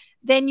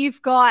 Then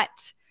you've got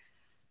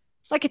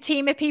like a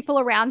team of people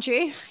around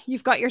you.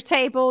 You've got your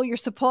table, your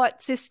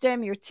support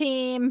system, your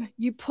team.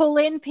 You pull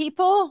in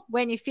people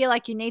when you feel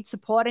like you need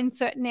support in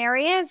certain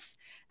areas.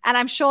 And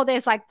I'm sure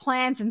there's like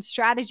plans and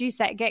strategies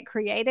that get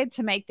created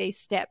to make these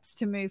steps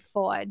to move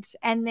forward.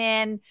 And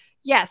then,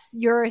 yes,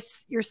 you're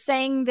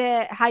saying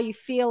how you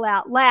feel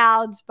out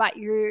loud, but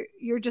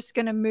you're just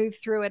going to move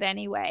through it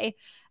anyway.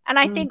 And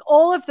I think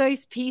all of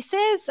those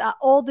pieces are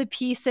all the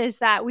pieces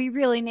that we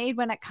really need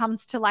when it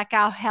comes to like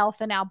our health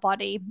and our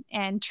body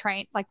and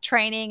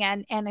training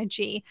and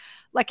energy.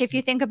 Like, if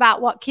you think about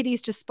what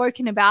Kitty's just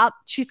spoken about,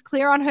 she's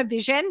clear on her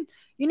vision.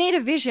 You need a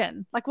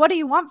vision. Like, what do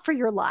you want for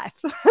your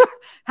life?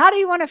 How do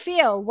you want to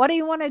feel? What do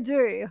you want to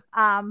do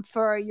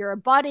for your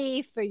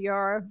body, for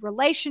your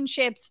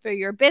relationships, for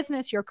your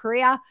business, your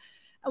career?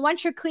 And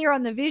once you're clear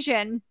on the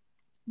vision,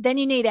 then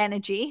you need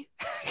energy,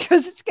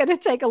 because it's going to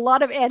take a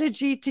lot of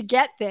energy to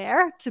get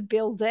there, to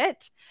build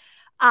it.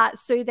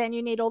 So then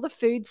you need all the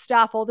food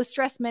stuff, all the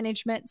stress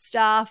management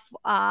stuff.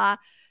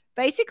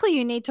 Basically,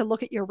 you need to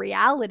look at your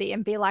reality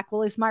and be like,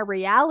 well, is my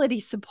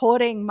reality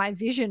supporting my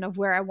vision of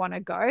where I want to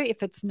go?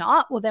 If it's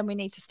not, well, then we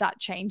need to start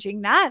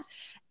changing that.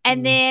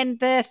 And then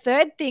the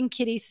third thing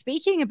Kitty's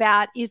speaking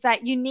about is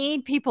that you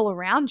need people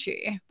around you.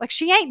 Like,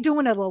 she ain't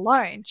doing it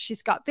alone.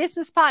 She's got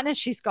business partners.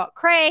 She's got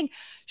Craig.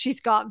 She's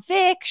got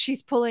Vic.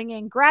 She's pulling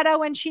in Greta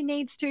when she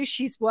needs to.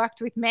 She's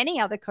worked with many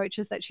other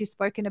coaches that she's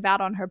spoken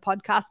about on her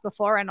podcast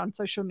before and on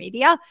social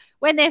media.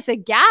 When there's a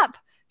gap,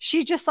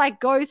 she just like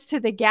goes to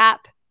the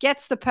gap,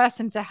 gets the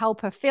person to help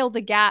her fill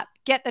the gap,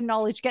 get the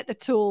knowledge, get the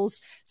tools,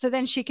 so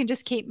then she can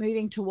just keep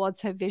moving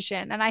towards her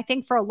vision. And I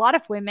think for a lot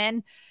of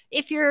women,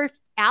 if you're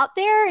out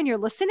there and you're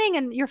listening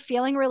and you're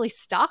feeling really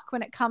stuck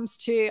when it comes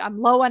to, I'm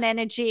low on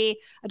energy,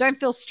 I don't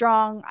feel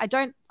strong, I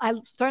don't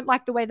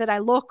like the way that I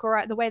look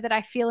or the way that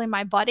I feel in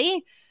my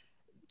body,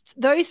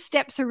 those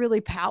steps are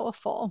really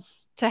powerful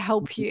to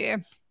help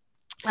you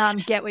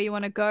get where you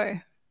want to go.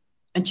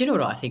 And do you know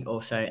what I think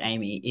also,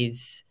 Amy,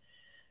 is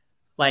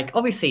like,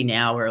 obviously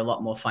now we're a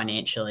lot more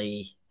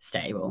financially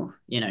stable,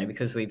 you know,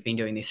 because we've been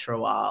doing this for a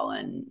while,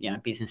 and, you know,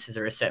 businesses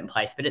are a certain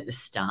place. But at the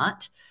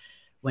start,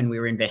 when we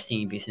were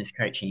investing in business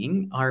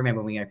coaching, I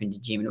remember when we opened a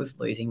gym and it was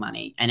losing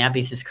money, and our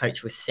business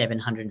coach was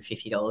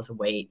 $750 a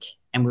week.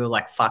 And we were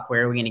like, fuck,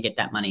 where are we going to get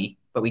that money?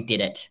 But we did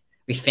it.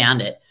 We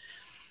found it,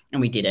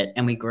 and we did it,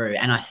 and we grew.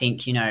 And I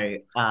think, you know,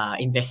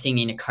 investing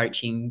in a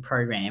coaching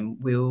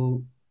program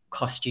will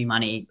cost you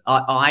money.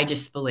 I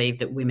just believe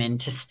that women,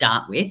 to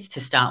start with,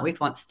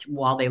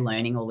 while they're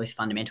learning all these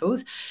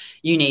fundamentals,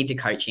 you need the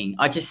coaching.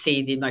 I just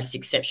see the most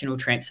exceptional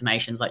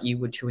transformations, like you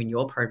would too in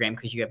your program,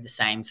 because you have the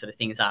same sort of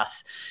thing as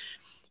us,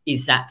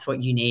 is that's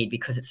what you need,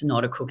 because it's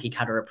not a cookie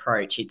cutter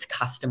approach. It's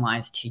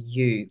customized to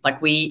you.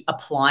 Like, we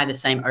apply the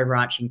same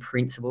overarching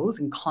principles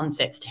and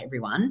concepts to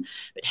everyone,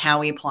 but how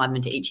we apply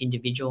them to each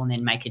individual and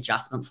then make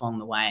adjustments along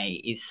the way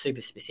is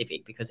super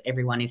specific, because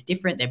everyone is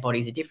different. Their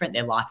bodies are different.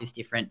 Their life is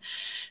different.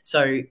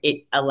 So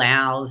it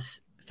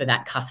allows for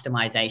that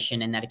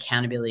customization and that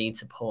accountability and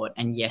support.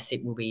 And yes,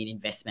 it will be an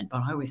investment.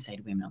 But I always say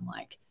to women, I'm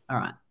like, all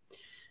right,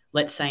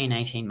 let's say in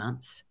 18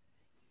 months,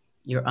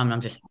 I'm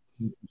just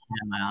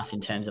my ass in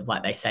terms of,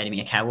 like, they say to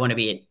me, okay, I want to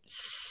be at,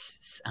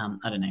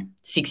 I don't know,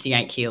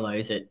 68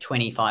 kilos at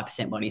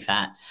 25% body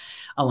fat.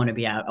 I want to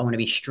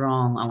be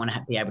strong. I want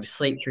to be able to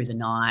sleep through the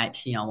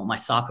night. I want my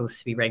cycles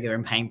to be regular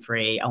and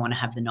pain-free. I want to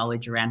have the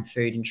knowledge around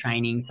food and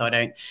training so I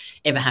don't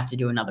ever have to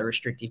do another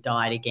restrictive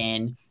diet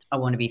again. I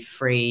want to be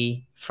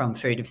free from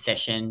food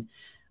obsession.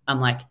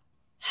 I'm like,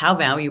 how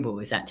valuable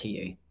is that to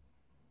you?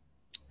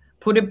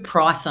 Put a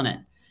price on it.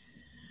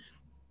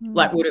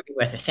 Like, would it be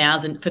worth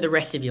 1,000 for the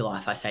rest of your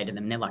life? I say to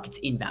them, they're like, it's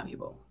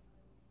invaluable.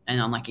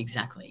 And I'm like,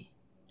 exactly.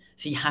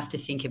 So you have to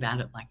think about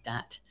it like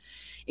that.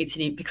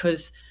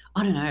 Because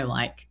I don't know,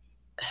 like,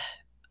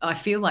 I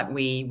feel like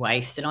we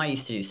waste, and I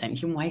used to do the same. You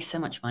can waste so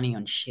much money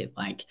on shit,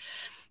 like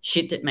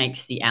shit that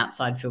makes the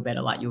outside feel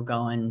better. Like you'll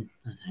go and,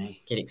 I don't know,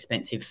 get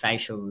expensive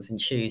facials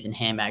and shoes and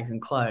handbags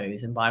and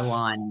clothes and buy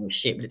wine and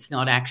shit, but it's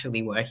not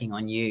actually working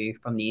on you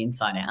from the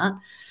inside out.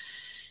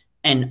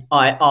 And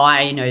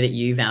I know that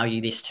you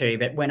value this too,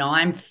 but when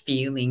I'm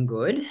feeling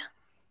good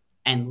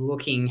and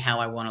looking how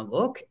I want to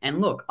look,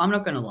 and look, I'm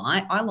not going to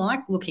lie, I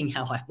like looking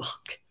how I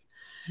look.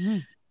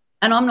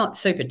 And I'm not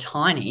super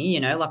tiny,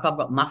 like I've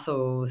got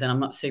muscles and I'm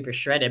not super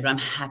shredded, but I'm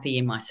happy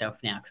in myself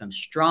now because I'm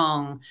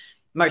strong.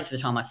 Most of the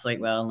time I sleep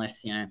well,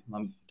 unless,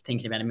 I'm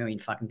thinking about a million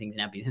fucking things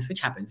in our business,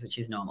 which happens, which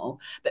is normal.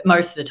 But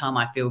most of the time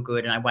I feel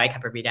good and I wake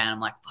up every day and I'm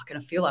like, fucking,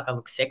 I feel like I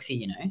look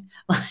sexy,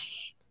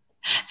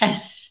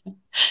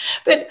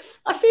 But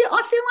I feel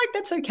like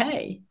that's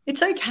okay.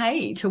 It's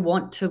okay to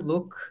want to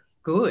look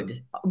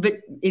good, but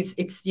it's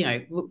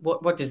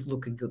what does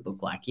looking good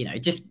look like?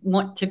 Just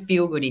want to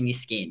feel good in your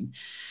skin.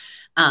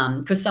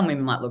 Because some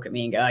women might look at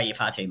me and go, oh, you're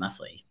far too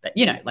muscly. But,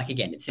 like,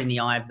 again, it's in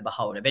the eye of the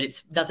beholder. But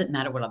it doesn't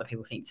matter what other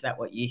people think. It's about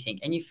what you think.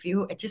 And you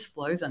feel it just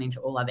flows on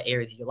into all other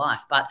areas of your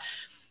life. But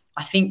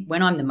I think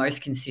when I'm the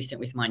most consistent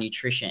with my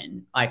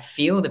nutrition, I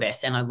feel the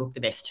best and I look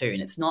the best too.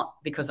 And it's not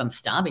because I'm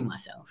starving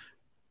myself.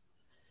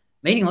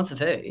 I'm eating lots of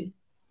food,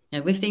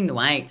 lifting the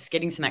weights,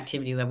 getting some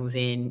activity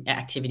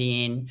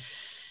in.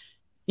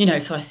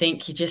 So I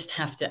think you just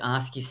have to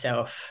ask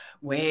yourself,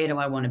 where do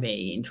I want to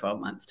be in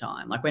 12 months'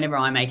 time? Like whenever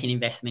I make an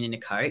investment in a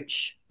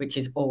coach, which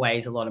is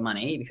always a lot of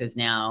money because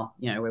now,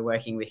 we're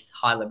working with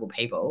high-level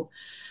people,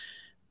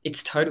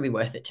 it's totally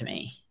worth it to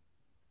me,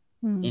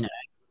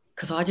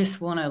 because I just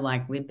want to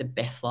like live the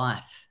best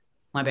life,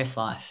 my best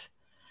life.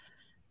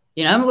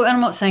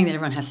 I'm not saying that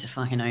everyone has to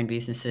fucking own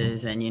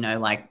businesses and,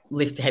 like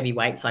lift heavy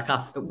weights like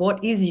us, but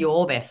what is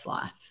your best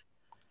life?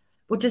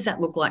 What does that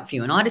look like for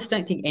you? And I just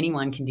don't think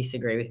anyone can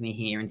disagree with me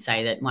here and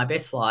say that my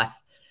best life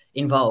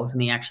involves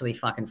me actually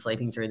fucking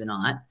sleeping through the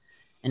night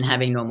and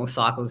having normal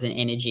cycles and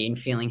energy and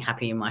feeling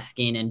happy in my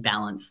skin and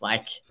balance.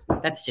 Like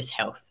that's just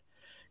health.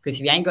 Because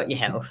if you ain't got your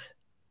health,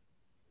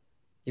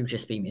 you'll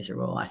just be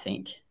miserable, I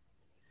think.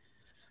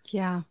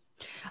 Yeah.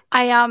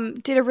 I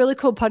did a really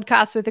cool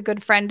podcast with a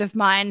good friend of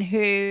mine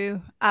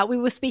who we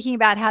were speaking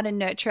about how to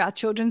nurture our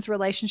children's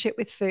relationship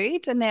with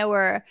food, and there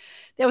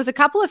was a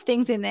couple of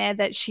things in there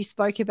that she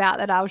spoke about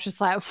that I was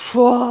just like,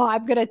 whoa,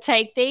 I'm gonna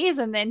take these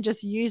and then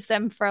just use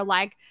them for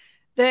like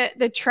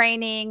the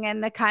training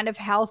and the kind of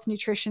health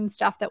nutrition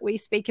stuff that we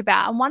speak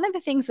about. And one of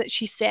the things that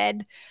she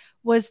said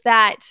was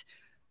that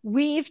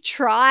we've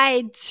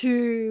tried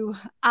to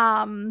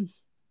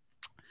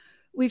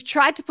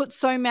put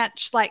so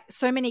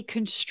many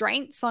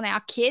constraints on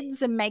our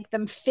kids and make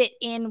them fit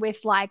in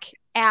with like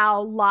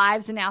our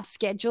lives and our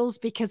schedules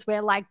because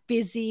we're like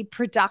busy,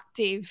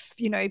 productive,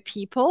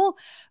 people.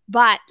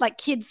 But like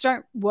kids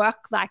don't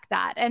work like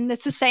that. And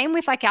it's the same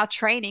with like our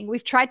training.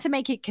 We've tried to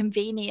make it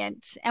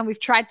convenient and we've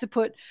tried to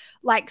put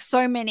like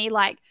so many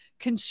like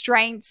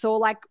constraints or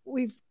like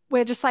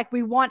we're just like,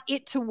 we want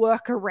it to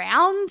work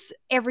around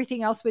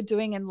everything else we're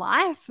doing in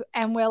life.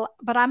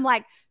 But I'm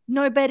like,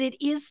 no, but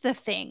it is the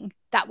thing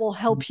that will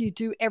help you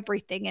do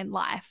everything in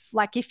life.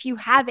 Like if you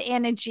have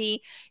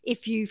energy,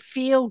 if you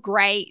feel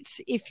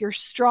great, if you're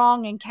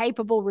strong and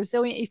capable,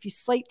 resilient, if you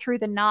sleep through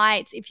the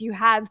night, if you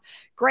have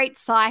great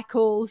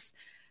cycles,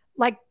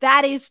 like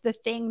that is the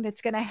thing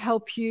that's going to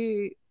help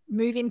you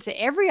move into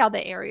every other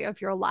area of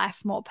your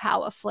life more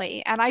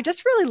powerfully. And I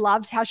just really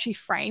loved how she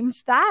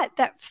framed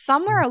that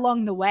somewhere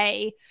along the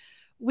way,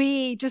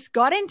 we just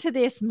got into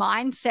this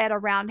mindset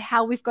around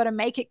how we've got to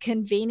make it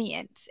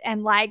convenient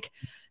and like,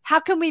 how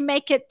can we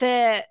make it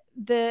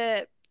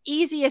the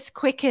easiest,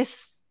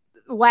 quickest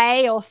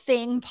way or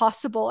thing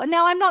possible? And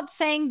now I'm not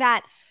saying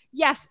that,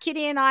 yes,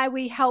 Kitty and I,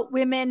 we help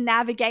women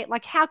navigate,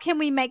 like, how can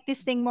we make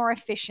this thing more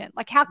efficient?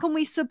 Like, how can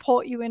we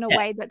support you in a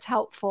way that's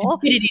helpful?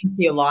 Fit it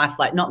into your life,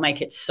 like not make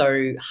it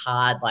so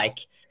hard.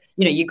 Like,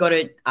 you got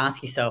to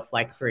ask yourself,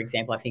 like, for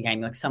example, I think,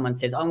 Amy, like someone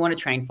says, I want to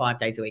train 5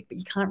 days a week, but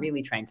you can't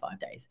really train 5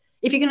 days.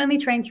 If you can only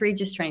train 3,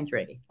 just train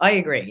 3. I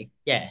agree.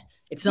 Yeah.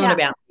 It's not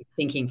about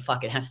thinking,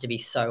 fuck, it has to be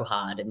so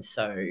hard.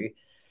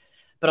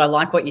 But I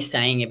like what you're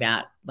saying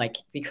about like,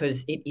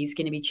 because it is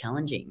going to be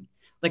challenging.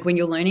 Like when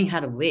you're learning how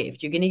to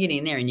lift, you're going to get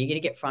in there and you're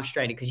going to get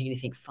frustrated because you're going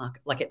to think,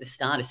 fuck, like at the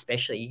start,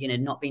 especially, you're going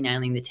to not be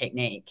nailing the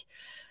technique.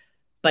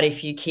 But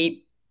if you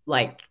keep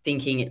like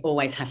thinking it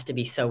always has to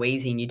be so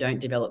easy and you don't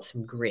develop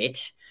some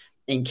grit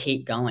and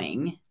keep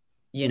going,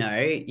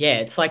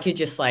 it's like you're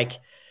just like,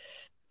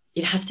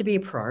 it has to be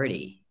a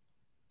priority.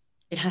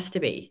 It has to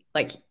be.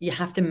 Like, you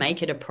have to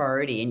make it a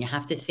priority, and you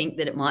have to think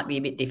that it might be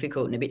a bit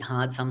difficult and a bit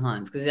hard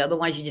sometimes, because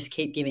otherwise you just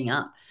keep giving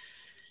up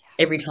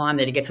every Yes. time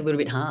that it gets a little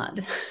bit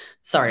hard.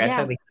 Sorry, I Yeah.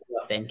 totally cut you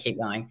off then. Keep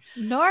going.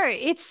 No,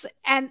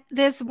 and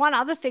there's one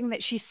other thing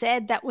that she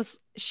said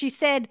she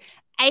said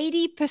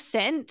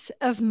 80%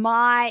 of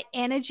my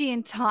energy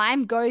and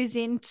time goes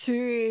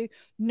into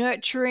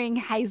nurturing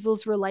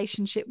Hazel's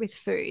relationship with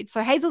food.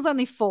 So Hazel's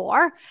only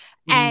 4,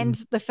 and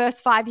Mm. the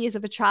first 5 years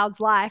of a child's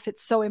life,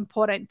 it's so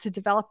important to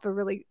develop a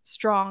really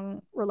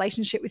strong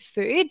relationship with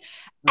food.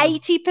 Oh.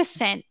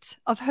 80%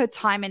 of her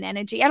time and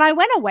energy. And I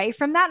went away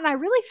from that and I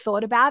really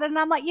thought about it, and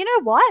I'm like, you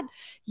know what?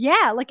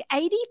 Yeah, like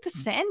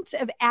 80%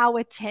 of our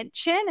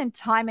attention and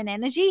time and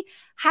energy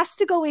has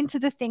to go into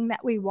the thing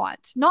that we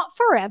want. Not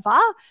forever,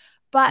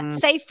 but Mm.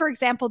 say, for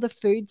example, the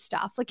food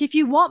stuff. Like if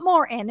you want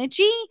more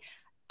energy,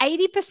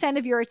 80%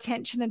 of your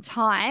attention and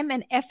time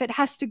and effort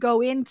has to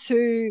go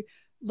into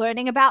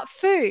learning about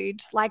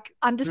food, like Mm.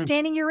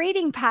 understanding your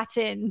eating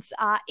patterns,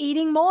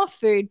 eating more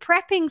food,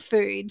 prepping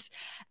foods.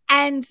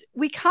 And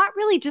we can't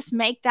really just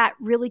make that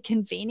really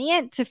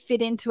convenient to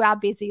fit into our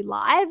busy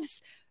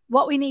lives.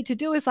 What we need to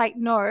do is like,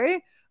 no,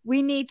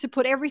 we need to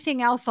put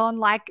everything else on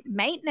like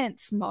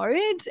maintenance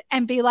mode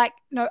and be like,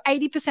 no,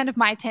 80% of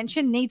my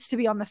attention needs to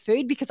be on the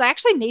food because I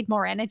actually need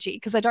more energy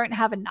because I don't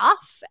have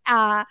enough.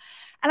 And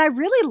I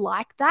really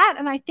like that.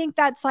 And I think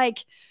that's like,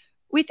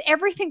 with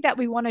everything that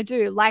we want to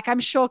do, like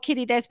I'm sure,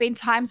 Kitty, there's been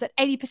times that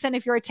 80%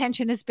 of your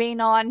attention has been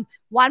on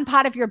one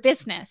part of your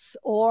business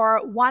or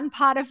one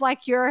part of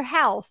like your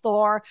health,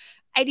 or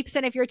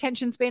 80% of your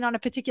attention's been on a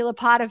particular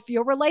part of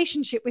your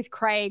relationship with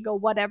Craig or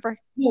whatever,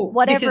 Well,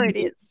 whatever it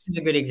is. this is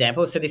a good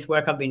example. So this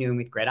work I've been doing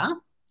with Greta,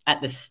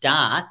 at the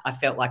start, I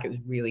felt like it was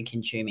really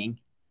consuming.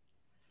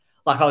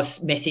 Like I was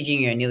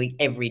messaging her nearly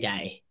every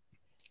day.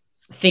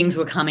 Things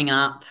were coming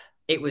up.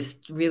 It was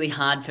really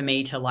hard for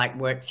me to like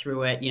work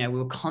through it. You know, we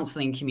were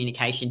constantly in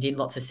communication, did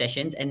lots of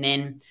sessions, and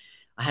then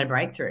I had a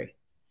breakthrough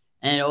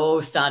and it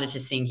all started to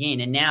sink in.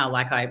 And now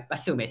like I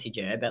still message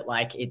her, but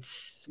like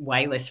it's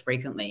way less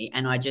frequently.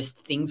 And I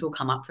just, things will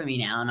come up for me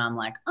now. And I'm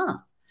like, oh,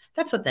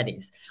 that's what that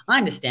is. I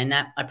understand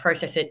that. I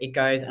process it, it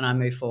goes, and I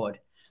move forward.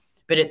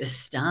 But at the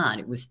start,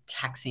 it was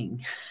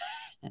taxing.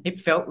 It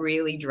felt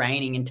really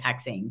draining and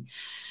taxing.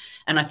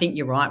 And I think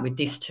you're right with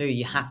this too.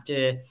 You have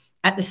to,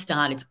 at the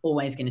start, it's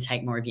always going to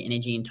take more of your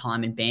energy and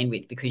time and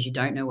bandwidth because you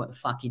don't know what the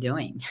fuck you're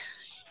doing.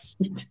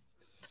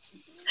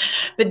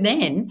 But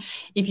then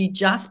if you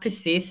just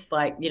persist,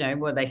 like, you know,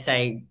 what they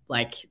say,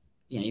 like,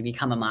 you know, you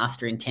become a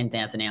master in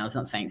 10,000 hours.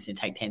 Not saying it's going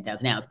to take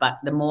 10,000 hours, but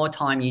the more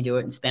time you do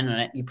it and spend on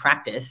it, you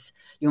practice,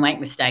 you'll make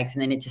mistakes,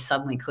 and then it just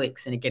suddenly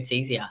clicks and it gets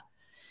easier.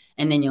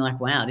 And then you're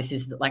like, wow, this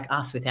is like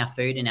us with our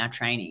food and our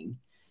training.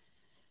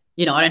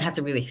 You know, I don't have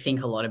to really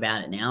think a lot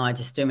about it now. I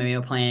just do my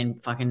meal plan,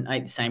 fucking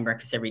eat the same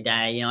breakfast every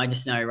day. You know, I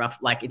just know rough,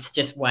 like it's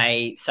just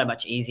way so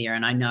much easier.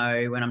 And I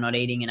know when I'm not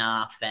eating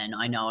enough, and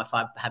I know if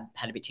I've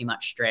had a bit too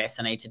much stress,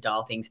 I need to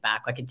dial things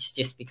back. Like it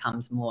just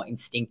becomes more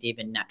instinctive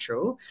and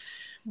natural.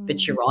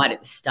 But you're right,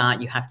 at the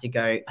start, you have to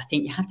go, I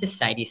think you have to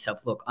say to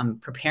yourself, look, I'm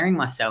preparing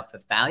myself for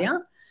failure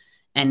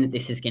and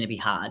this is going to be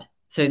hard.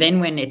 So then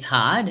when it's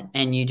hard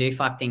and you do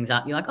fuck things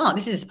up, you're like, oh,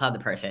 this is part of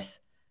the process.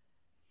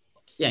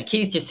 Yeah,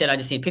 Kitty's just said, I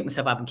just need to pick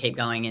myself up and keep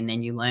going, and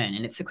then you learn.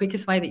 And it's the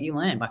quickest way that you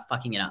learn, by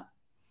fucking it up.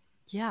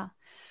 Yeah.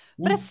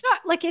 But Yeah. it's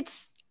not like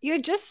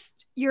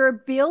you're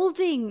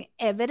building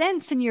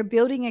evidence and you're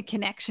building a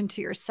connection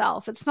to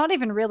yourself. It's not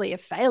even really a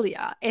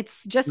failure.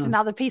 It's just Mm.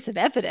 another piece of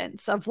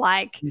evidence of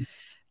like Mm.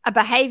 a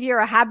behavior,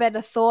 a habit,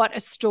 a thought, a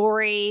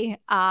story,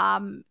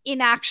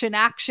 inaction,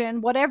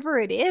 action, whatever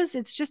it is.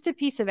 It's just a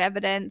piece of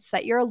evidence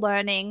that you're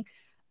learning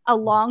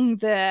along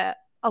the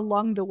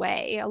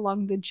way,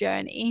 along the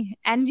journey.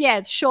 And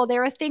yeah, sure,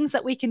 there are things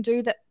that we can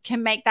do that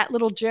can make that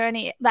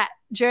journey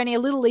a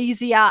little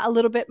easier, a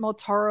little bit more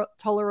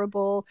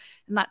tolerable.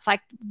 And that's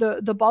like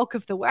the bulk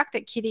of the work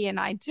that Kitty and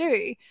I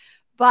do.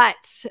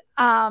 But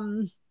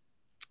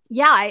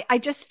yeah, I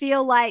just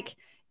feel like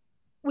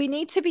we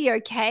need to be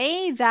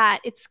okay that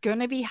it's going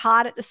to be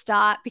hard at the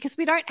start because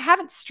we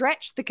haven't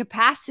stretched the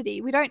capacity.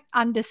 We don't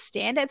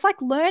understand it. It's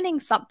like learning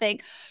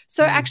something.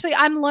 So Mm. actually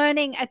I'm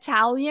learning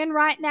Italian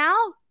right now.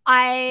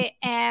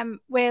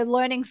 We're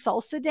learning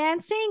salsa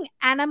dancing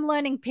and I'm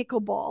learning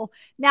pickleball.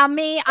 Now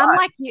me,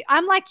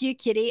 I'm like you,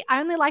 Kitty.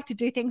 I only like to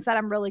do things that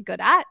I'm really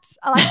good at.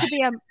 I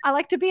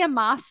like to be a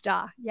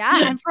master.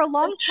 Yeah. And for a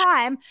long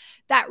time,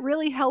 that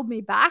really held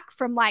me back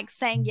from like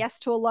saying yes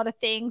to a lot of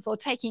things or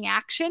taking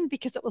action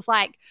because it was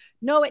like,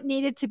 no, it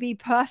needed to be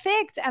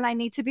perfect and I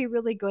need to be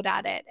really good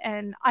at it.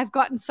 And I've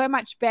gotten so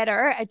much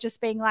better at just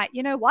being like,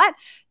 you know what?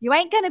 You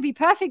ain't going to be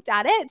perfect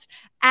at it.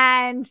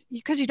 And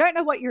because you don't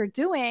know what you're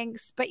doing,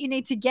 but you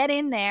need to get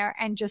in there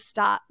and just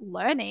start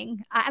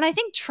learning. And I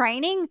think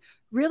training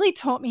really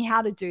taught me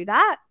how to do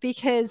that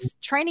because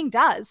training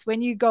does.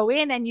 When you go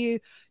in and you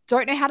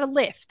don't know how to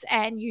lift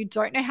and you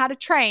don't know how to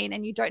train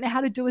and you don't know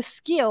how to do a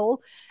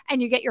skill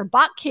and you get your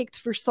butt kicked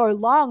for so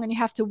long and you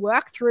have to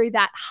work through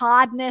that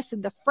hardness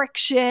and the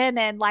friction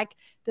and like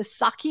the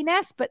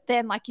suckiness. But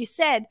then, like you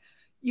said,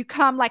 you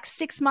come like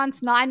 6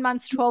 months, 9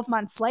 months, 12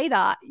 months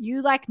later,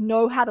 you like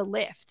know how to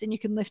lift and you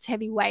can lift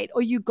heavy weight,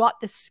 or you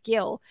got the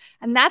skill.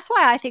 And that's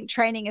why I think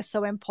training is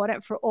so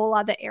important for all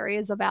other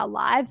areas of our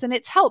lives. And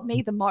it's helped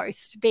me the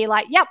most to be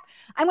like, yep,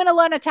 I'm going to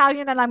learn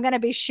Italian and I'm going to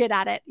be shit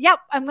at it. Yep,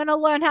 I'm going to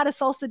learn how to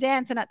salsa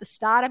dance. And at the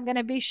start, I'm going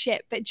to be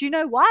shit. But do you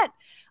know what?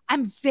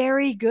 I'm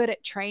very good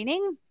at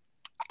training.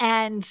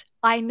 And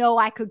I know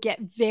I could get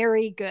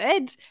very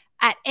good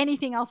at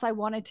anything else I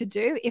wanted to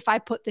do if I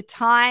put the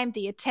time,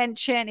 the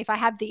attention, if I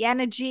have the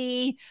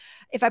energy,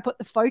 if I put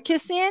the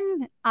focus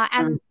in.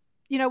 And,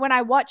 you know, when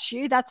I watch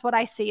you, that's what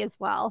I see as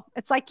well.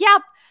 It's like,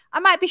 yep,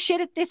 I might be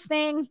shit at this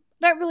thing.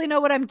 I don't really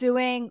know what I'm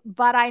doing,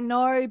 but I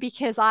know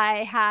because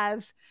I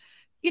have,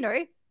 you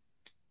know,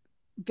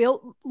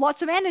 built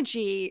lots of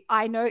energy.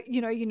 I know,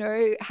 you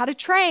know how to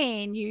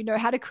train, you know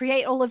how to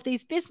create all of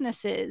these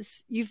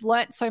businesses. You've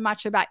learned so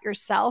much about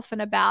yourself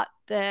and about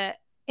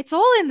it's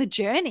all in the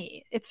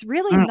journey. It's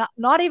really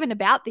not even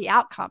about the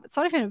outcome. It's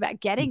not even about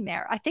getting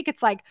there. I think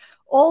it's like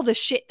all the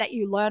shit that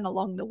you learn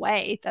along the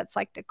way. That's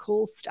like the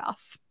cool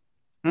stuff.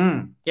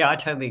 Yeah, I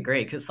totally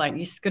agree. Cause like,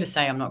 you just got to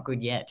say, I'm not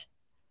good yet.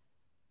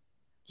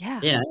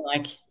 Yeah. You know,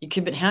 like you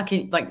could, but how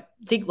can, like,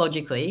 think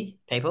logically,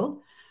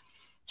 people,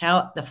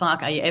 how the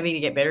fuck are you ever going to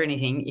get better at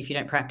anything if you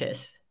don't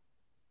practice?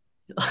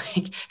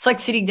 Like, it's like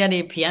sitting down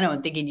at a piano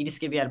and thinking you're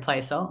just going to be able to play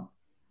a song.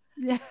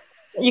 Yeah.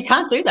 You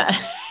can't do that.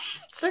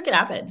 It's not going to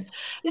happen.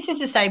 This is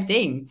the same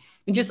thing.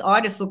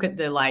 I just look at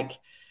the, like,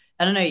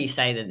 I don't know, you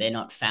say that they're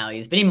not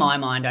failures, but in my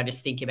mind, I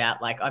just think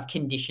about, like, I've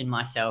conditioned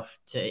myself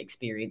to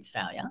experience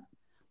failure,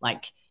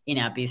 like in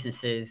our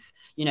businesses.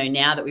 You know,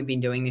 now that we've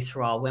been doing this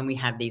for a while, when we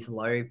have these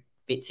low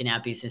bits in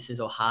our businesses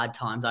or hard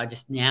times, I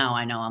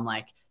know I'm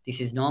like, this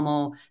is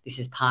normal. This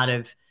is part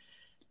of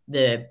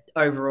the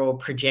overall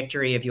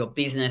trajectory of your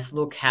business.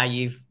 Look how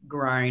you've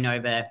grown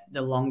over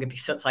the longer.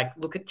 So it's like,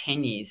 look at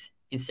 10 years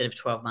instead of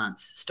 12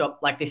 months. Stop.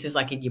 Like, this is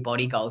like in your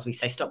body goals. We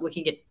say, stop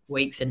looking at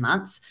weeks and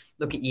months,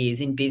 look at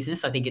years. In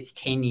business, I think it's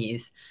 10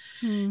 years.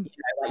 You know,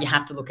 like, you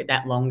have to look at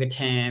that longer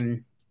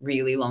term,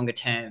 really longer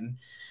term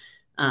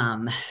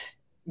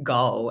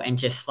goal. And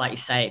just like you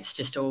say, it's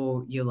just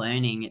all you're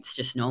learning. It's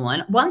just normal.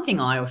 And one thing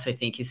I also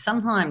think is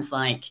sometimes,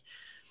 like,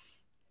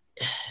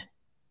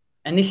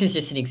 and this is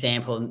just an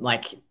example,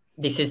 like,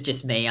 this is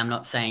just me. I'm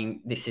not saying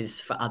this is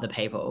for other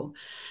people,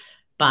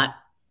 but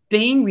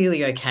being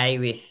really okay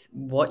with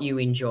what you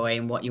enjoy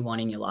and what you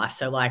want in your life.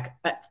 So, like,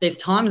 there's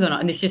times when,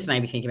 and this just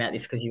made me think about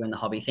this because you're in the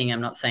hobby thing.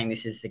 I'm not saying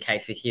this is the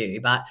case with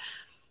you, but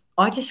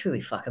I just really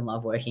fucking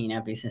love working in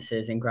our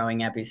businesses and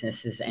growing our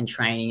businesses and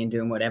training and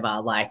doing whatever.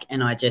 Like,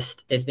 and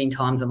there's been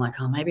times I'm like,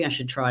 oh, maybe I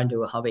should try and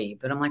do a hobby.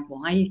 But I'm like,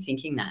 why are you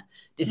thinking that?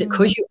 Is it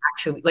because you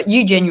actually, like,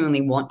 you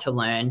genuinely want to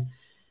learn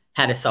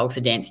how to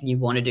salsa dance and you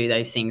want to do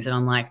those things? And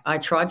I'm like, I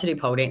tried to do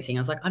pole dancing. I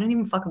was like, I don't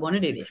even fucking want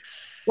to do this.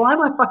 Why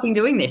am I fucking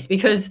doing this?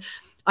 Because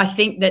I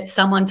think that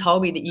someone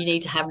told me that you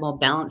need to have more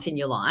balance in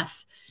your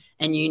life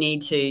and you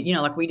need to, you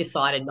know, like, we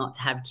decided not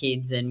to have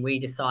kids, and we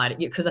decided,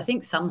 because I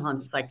think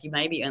sometimes it's like you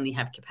maybe only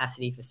have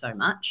capacity for so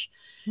much.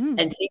 And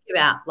think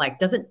about, like,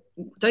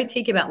 don't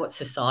think about what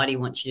society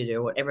wants you to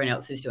do, what everyone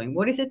else is doing.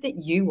 What is it that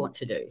you want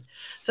to do?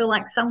 So,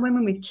 like, some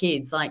women with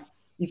kids, like,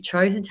 you've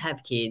chosen to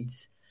have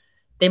kids,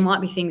 there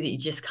might be things that you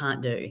just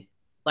can't do,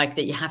 like,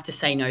 that you have to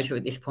say no to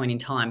at this point in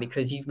time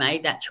because you've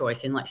made that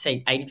choice. And, like,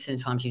 say 80% of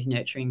the time she's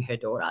nurturing her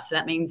daughter. So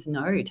that means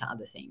no to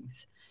other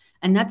things.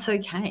 And that's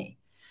okay.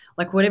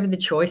 Like, whatever the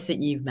choice that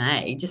you've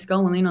made, just go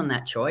all in on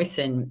that choice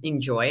and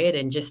enjoy it,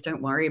 and just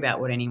don't worry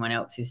about what anyone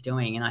else is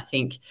doing. And I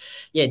think,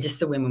 yeah, just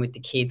the women with the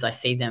kids, I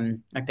see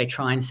them, like, they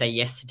try and say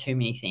yes to too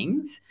many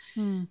things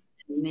and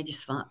they're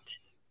just fucked.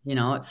 You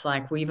know, it's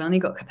like, well, you've only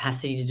got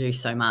capacity to do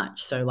so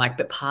much. So, like,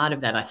 but part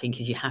of that, I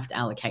think, is you have to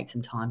allocate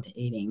some time to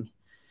eating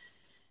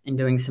and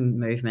doing some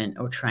movement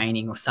or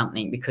training or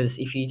something, because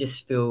if you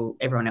just feel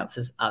everyone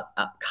else's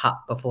cut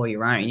before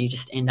your own, you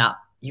just end up,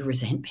 you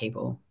resent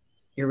people.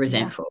 You're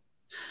resentful.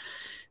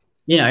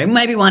 You know,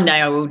 maybe one day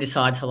I will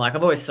decide to, like,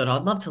 I've always thought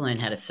I'd love to learn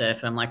how to surf.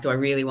 And I'm like, do I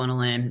really want to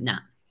learn? Nah,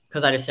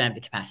 because I just don't have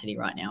the capacity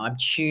right now. I'm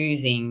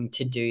choosing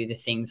to do the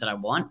things that I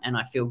want, and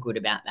I feel good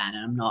about that.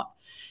 And I'm not,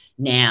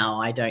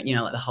 now I don't, you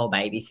know, like the whole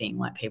baby thing,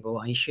 like, people,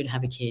 oh, you should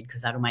have a kid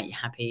because that'll make you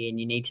happy and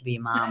you need to be a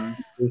mum,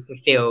 be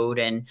fulfilled.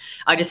 And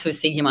I just was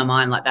thinking in my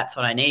mind, like, that's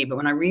what I need. But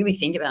when I really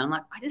think about it, I'm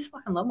like, I just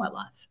fucking love my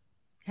life.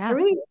 Yeah. I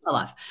really love my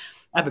life.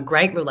 I have a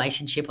great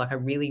relationship. Like, I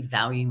really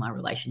value my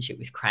relationship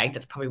with Craig.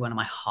 That's probably one of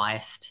my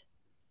highest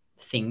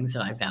things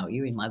that I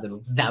value in my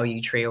little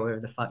value tree, or whatever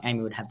the fuck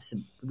Amy would have to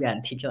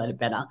articulate it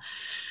better.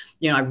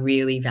 You know, I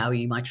really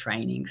value my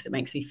training because it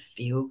makes me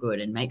feel good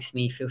and makes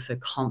me feel so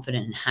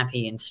confident and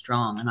happy and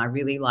strong. And I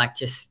really like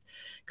just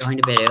going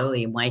to bed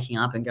early and waking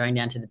up and going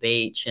down to the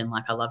beach. And,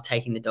 like, I love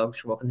taking the dogs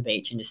for a walk on the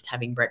beach and just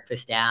having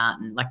breakfast out.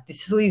 And, like,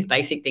 this is all these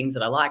basic things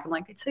that I like. I'm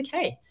like, it's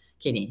okay,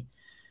 Kitty.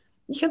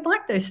 You can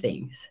like those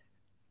things.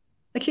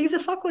 Like, who gives a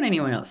fuck what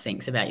anyone else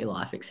thinks about your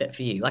life except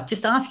for you? Like,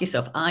 just ask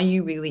yourself, are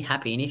you really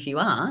happy? And if you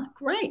are,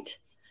 great.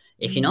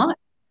 If you're not,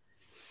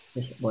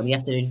 just, what do you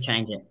have to do to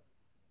change it?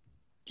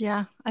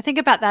 Yeah, I think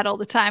about that all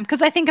the time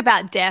because I think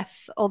about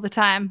death all the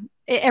time,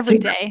 every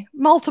day,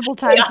 multiple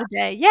times Yeah. a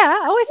day. Yeah,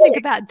 I always think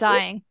about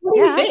dying. What do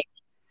you Yeah. think?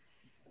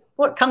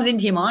 What comes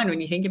into your mind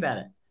when you think about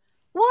it?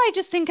 Well, I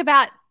just think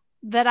about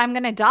that I'm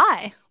going to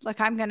die. Like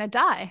I'm going to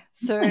die.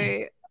 Yeah.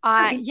 So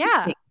Oh, yeah,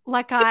 interesting.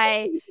 like Isn't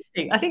that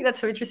interesting? I think that's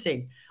so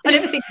interesting. I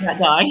never think about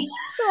dying.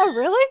 Oh,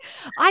 really?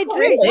 I Not do.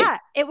 really. Yeah.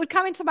 It would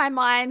come into my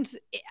mind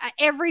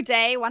every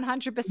day,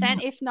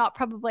 100%, if not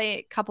probably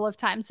a couple of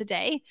times a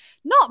day.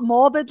 Not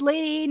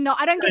morbidly. No,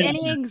 I don't No, get no,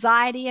 any no.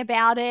 anxiety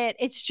about it.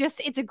 It's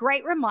just, it's a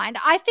great reminder.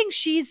 I think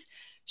she's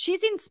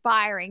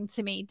inspiring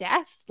to me,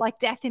 Death. Like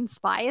Death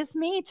inspires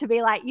me to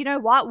be like, you know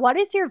what? What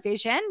is your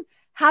vision?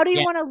 How do you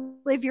Yeah. want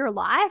to live your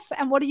life?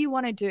 And what do you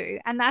want to do?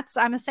 And that's,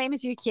 I'm the same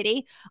as you,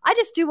 Kitty. I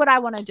just do what I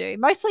want to do.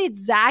 Mostly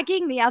it's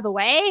zagging the other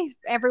way.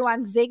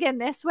 Everyone's zigging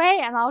this way,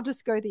 and I'll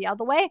just go the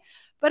other way.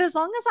 But as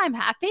long as I'm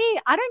happy,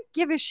 I don't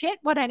give a shit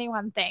what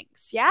anyone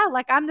thinks. Yeah.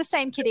 Like I'm the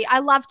same, Kitty. I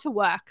love to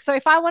work. So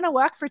if I want to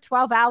work for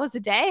 12 hours a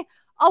day,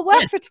 I'll Yeah.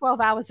 work for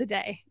 12 hours a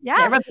day. Yeah.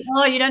 Yeah. Everyone's like,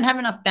 oh, you don't have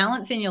enough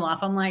balance in your life.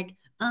 I'm like,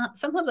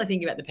 sometimes I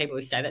think about the people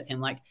who say that to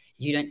him, like,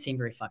 you don't seem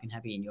very fucking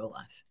happy in your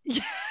life.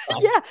 Yeah.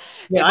 Like, Yeah.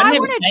 yeah, I'd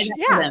never say that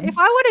to If them.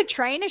 I want to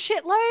train a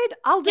shitload,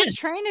 I'll Yeah. just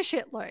train a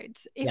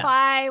shitload. If Yeah.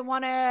 I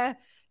want to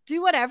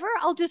do whatever,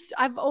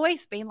 I've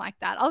always been like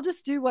that. I'll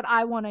just do what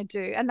I want to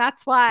do. And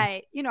that's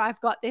why,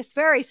 I've got this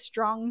very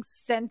strong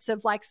sense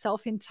of like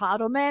self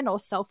entitlement or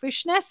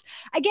selfishness.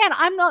 Again,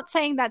 I'm not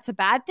saying that's a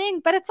bad thing,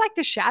 but it's like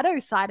the shadow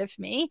side of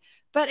me.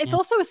 But it's Yeah.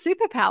 also a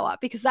superpower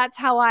because that's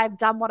how I've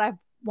done what I've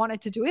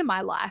wanted to do in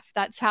my life.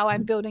 That's how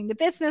I'm building the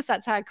business.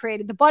 That's how I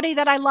created the body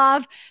that I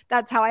love.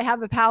 That's how I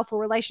have a powerful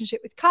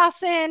relationship with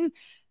Carson.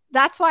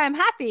 That's why I'm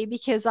happy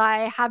because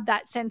I have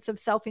that sense of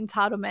self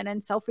entitlement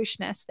and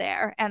selfishness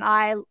there. And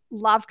I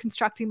love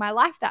constructing my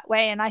life that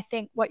way. And I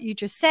think what you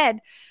just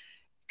said,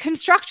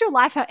 construct your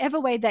life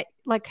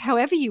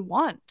however you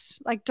want.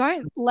 Like,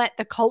 don't let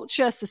the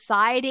culture,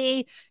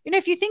 society,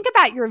 if you think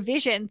about your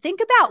vision,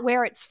 think about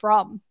where it's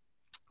from.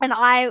 And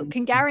I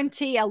can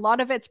guarantee a lot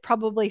of it's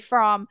probably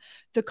from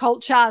the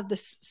culture, the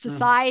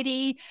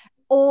society,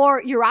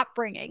 or your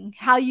upbringing,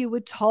 how you were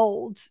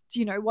told,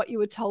 what you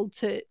were told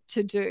to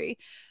do.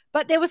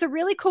 But there was a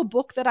really cool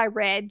book that I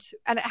read,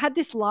 and it had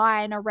this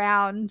line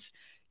around,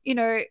 you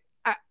know,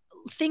 uh,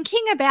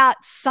 thinking about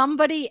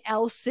somebody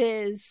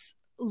else's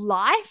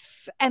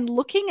life and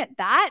looking at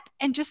that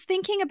and just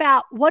thinking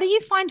about what do you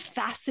find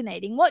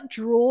fascinating? What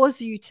draws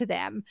you to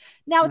them?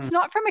 Now, it's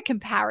not from a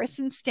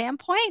comparison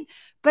standpoint,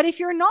 but if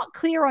you're not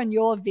clear on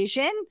your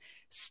vision,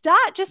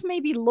 start just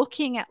maybe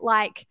looking at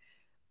like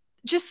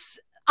just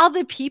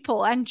other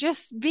people and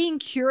just being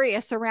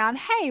curious around,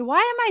 hey, why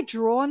am I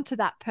drawn to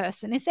that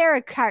person? Is there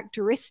a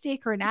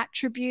characteristic or an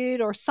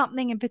attribute or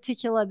something in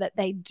particular that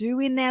they do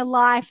in their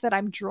life that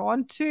I'm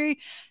drawn to?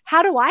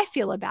 How do I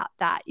feel about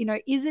that?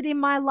 Is it in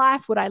my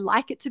life? Would I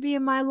like it to be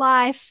in my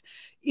life?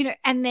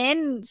 And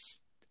then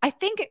I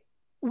think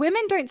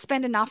women don't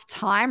spend enough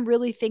time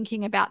really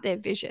thinking about their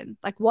vision.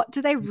 Like, what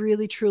do they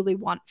really truly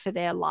want for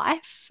their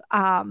life?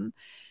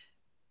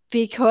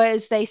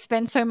 Because they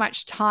spend so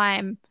much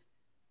time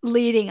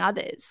leading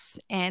others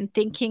and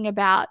thinking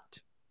about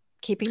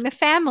keeping the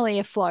family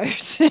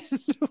afloat and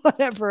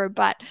whatever.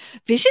 But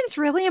vision's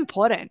really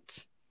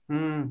important.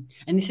 And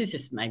this has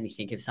just made me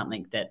think of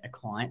something that a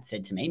client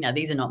said to me. Now,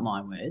 these are not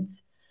my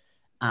words,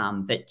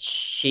 but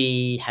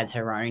she has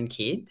her own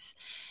kids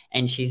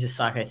and she's a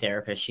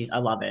psychotherapist. I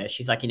love her.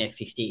 She's like in her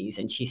 50s.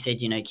 And she said,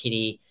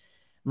 Kitty,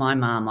 my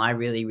mom, I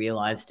really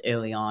realized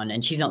early on,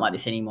 and she's not like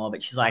this anymore,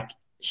 but she's like,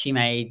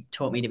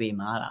 taught me to be a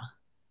martyr.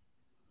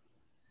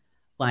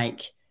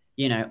 Like,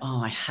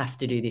 oh, I have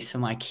to do this for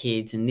my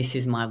kids and this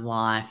is my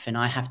life and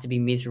I have to be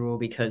miserable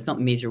because, not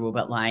miserable,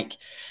 but like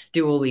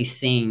do all these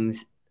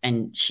things.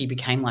 And she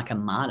became like a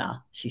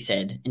martyr, she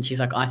said. And she's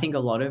like, I think a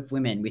lot of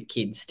women with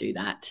kids do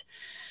that.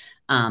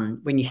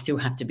 When you still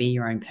have to be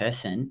your own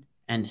person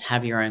and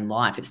have your own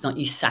life. It's not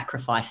you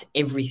sacrifice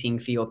everything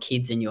for your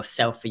kids and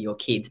yourself for your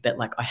kids, but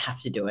like, I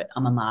have to do it.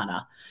 I'm a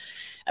martyr,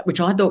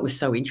 which I thought was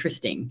so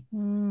interesting.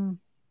 And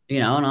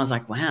I was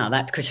like, wow,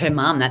 that's because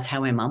that's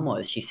how her mum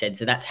was, she said.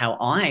 So that's how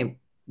I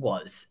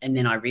was. And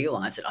then I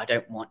realized that I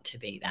don't want to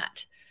be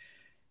that.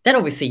 That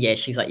obviously, yeah,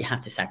 she's like, you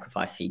have to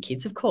sacrifice for your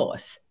kids, of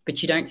course,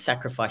 but you don't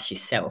sacrifice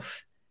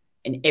yourself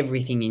and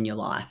everything in your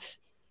life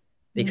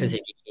because of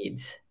your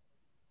kids.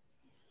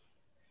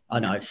 I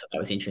know, so that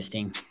was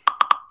interesting.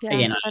 Yeah,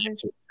 Again, that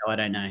is. I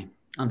don't know.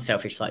 I'm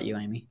selfish like you,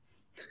 Amy.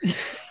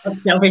 I'm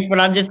selfish, but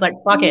I'm just like,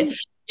 fuck it.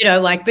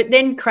 But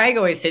then Craig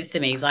always says to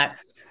me, he's like,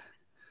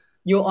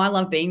 I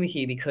love being with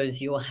you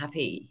because you're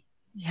happy.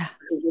 Yeah.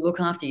 Because you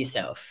look after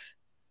yourself.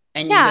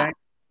 And Yeah.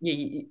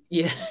 you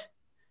don't,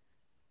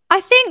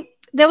 I think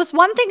there was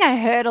one thing I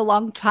heard a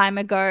long time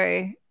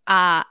ago,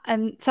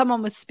 and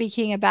someone was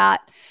speaking about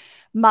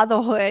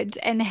motherhood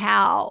and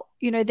how,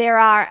 there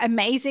are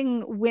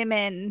amazing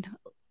women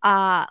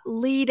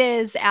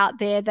leaders out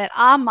there that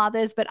are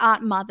mothers but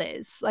aren't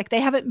mothers. Like they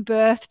haven't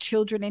birthed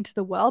children into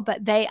the world,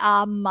 but they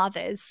are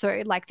mothers.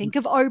 So like think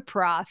of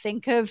Oprah,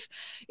 think of,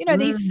 you know,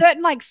 these Mm,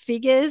 certain like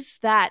figures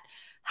that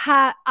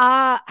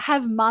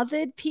have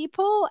mothered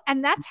people.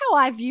 And that's how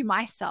I view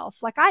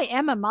myself. Like I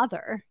am a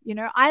mother, you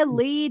know, I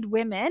lead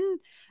women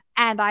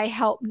and I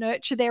help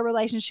nurture their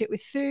relationship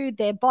with food,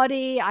 their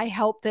body. I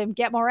help them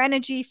get more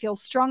energy, feel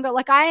stronger.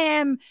 Like I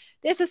am,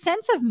 there's a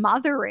sense of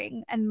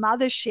mothering and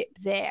mothership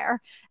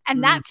there.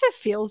 And that mm,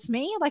 fulfills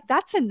me. Like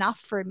that's enough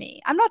for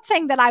me. I'm not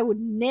saying that I would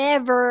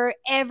never,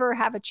 ever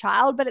have a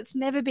child, but it's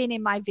never been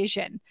in my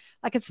vision.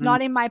 Like it's mm,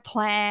 not in my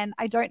plan.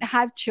 I don't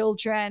have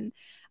children.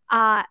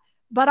 Uh,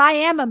 but I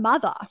am a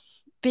mother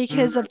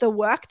because mm, of the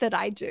work that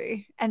I do.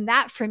 And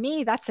that for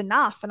me, that's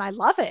enough. And I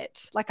love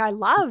it. Like I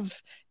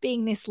love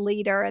being this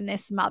leader and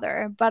this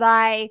mother. But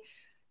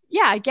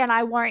yeah, again,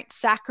 I won't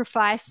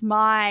sacrifice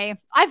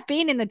I've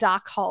been in the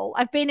dark hole.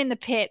 I've been in the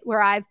pit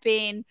where I've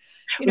been,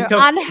 you we know,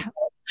 talked.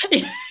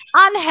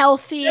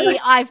 unhealthy.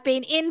 I've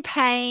been in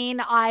pain.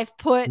 I've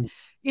put,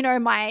 you know,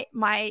 my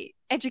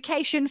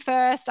education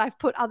first. I've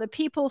put other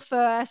people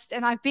first,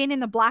 and I've been in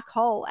the black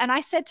hole. And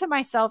I said to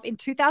myself in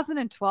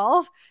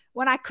 2012,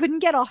 when I couldn't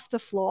get off the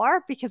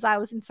floor because I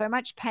was in so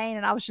much pain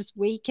and I was just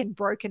weak and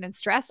broken and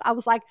stressed, I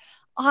was like,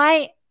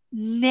 I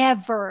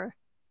never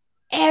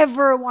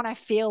ever want to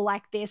feel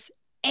like this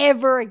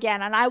ever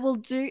again. And I will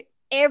do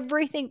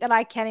everything that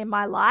I can in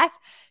my life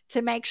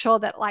to make sure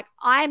that like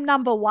I'm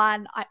number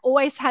one. I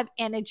always have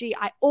energy.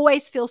 I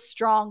always feel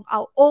strong.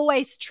 I'll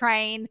always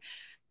train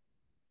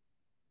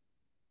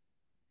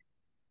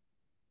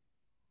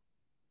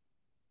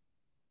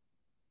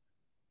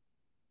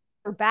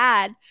or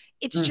bad.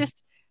 It's Mm, just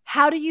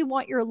how do you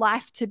want your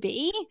life to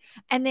be?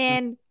 And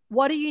then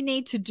what do you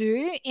need to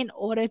do in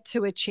order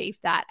to achieve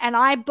that? And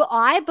I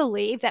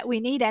believe that we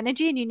need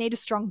energy and you need a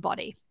strong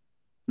body,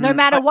 no mm.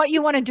 matter what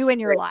you want to do in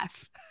your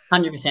life.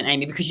 100%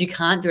 Amy, because you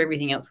can't do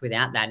everything else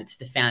without that. It's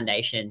the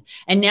foundation.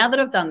 And now that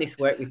I've done this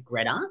work with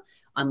Greta,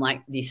 I'm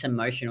like, this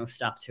emotional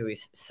stuff too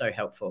is so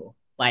helpful.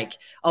 Like,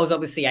 I was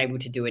obviously able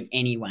to do it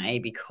anyway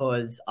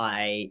because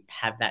I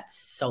have that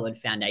solid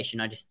foundation.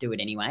 I just do it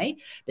anyway.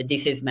 But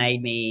this has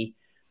made me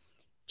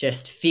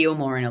just feel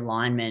more in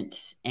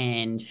alignment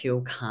and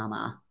feel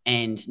calmer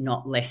and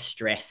not less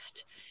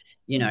stressed,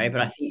 you know. Mm,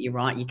 But I think you're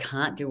right. You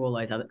can't do all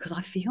those other, because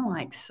I feel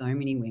like so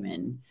many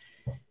women,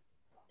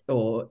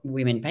 or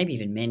women, maybe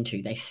even men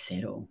too, they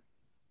settle.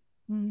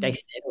 They mm,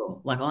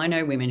 settle. Like I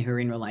know women who are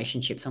in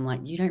relationships. I'm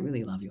like, you don't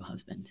really love your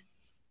husband.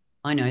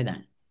 I know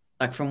that.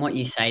 Like from what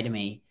you say to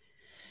me,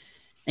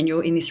 and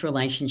you're in this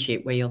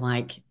relationship where you're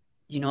like,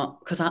 you're not,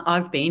 because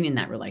I've been in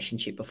that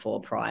relationship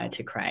before prior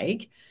to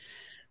Craig,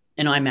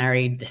 and I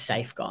married the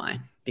safe guy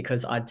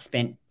because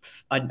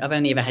I've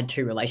only ever had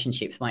two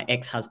relationships, my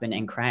ex-husband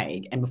and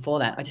Craig. And before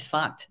that, I just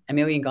fucked a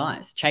million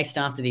guys, chased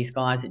after these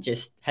guys that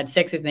just had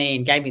sex with me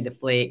and gave me the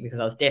flick because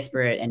I was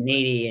desperate and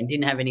needy and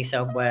didn't have any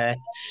self-worth.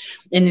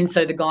 And then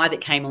so the guy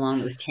that came along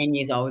that was 10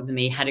 years older than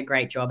me, had a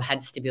great job,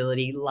 had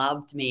stability,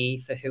 loved me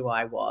for who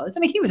I was. I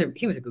mean, he was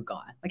a good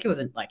guy. Like, he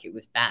wasn't like it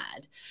was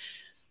bad,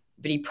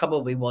 but he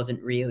probably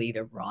wasn't really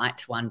the right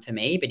one for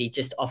me. But he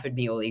just offered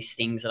me all these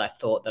things that I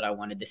thought that I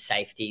wanted: the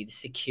safety, the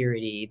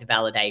security, the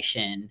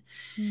validation,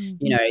 mm,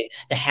 you know,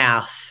 the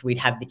house, we'd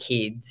have the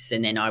kids,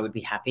 and then I would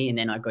be happy. And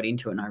then I got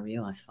into it and I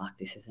realized, fuck,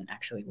 this isn't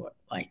actually what,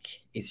 like,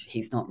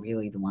 he's not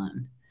really the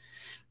one.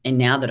 And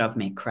now that I've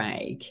met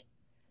Craig,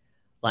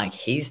 like,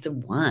 he's the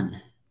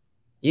one.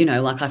 You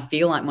know, like I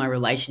feel like my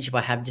relationship,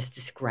 I have just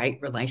this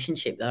great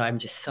relationship that I'm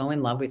just so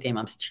in love with him.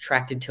 I'm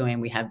attracted to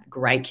him. We have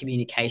great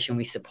communication.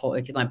 We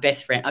support, like, my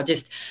best friend.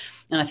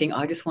 And I think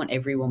I just want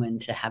every woman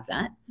to have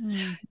that.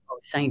 mm. I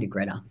was saying to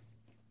Greta,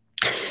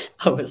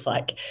 I was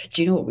like,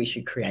 do you know what we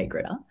should create,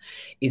 Greta?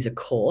 Is a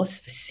course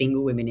for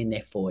single women in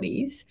their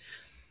 40s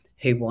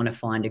who want to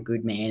find a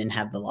good man and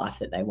have the life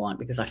that they want.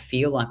 Because I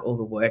feel like all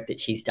the work that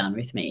she's done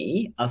with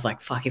me, I was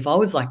like, fuck, if I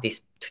was like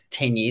this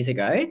 10 years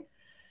ago,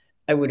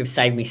 it would have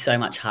saved me so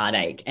much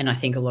heartache. And I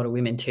think a lot of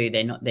women too,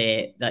 they're not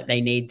there, that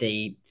they need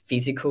the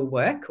physical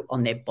work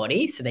on their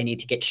body. So they need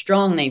to get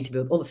strong, they need to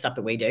build all the stuff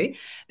that we do,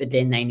 but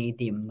then they need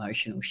the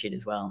emotional shit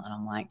as well. And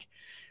I'm like,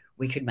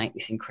 we could make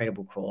this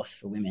incredible course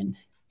for women,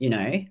 you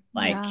know,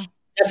 like, Yeah.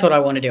 that's what I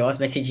want to do. I was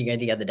messaging her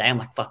the other day. I'm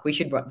like, fuck, we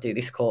should do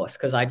this course.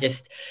 Cause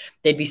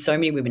there'd be so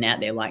many women out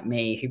there like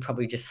me who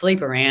probably just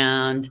sleep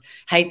around,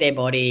 hate their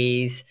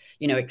bodies,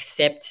 you know,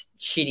 accept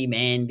shitty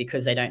men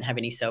because they don't have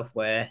any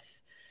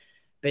self-worth.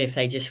 But if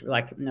they just,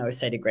 like, no,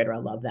 say to Greta, I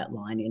love that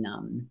line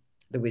in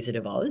The Wizard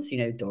of Oz, you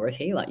know,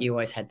 Dorothy, like, you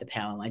always had the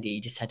power, my dear,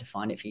 you just had to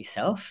find it for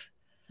yourself.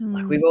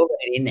 Like, we've Mm, all got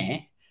it in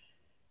there.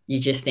 You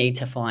just need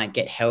to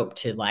get help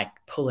to, like,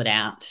 pull it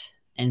out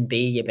and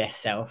be your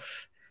best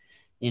self,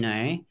 you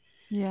know?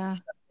 yeah.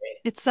 So,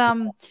 It's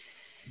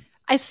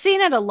I've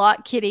seen it a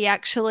lot, Kitty,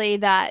 actually,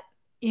 that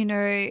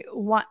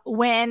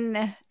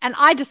when, and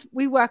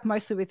we work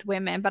mostly with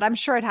women, but I'm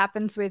sure it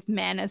happens with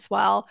men as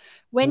well.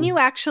 When you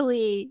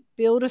actually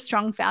build a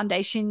strong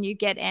foundation, you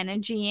get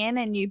energy in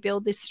and you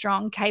build this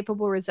strong,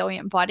 capable,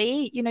 resilient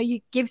body,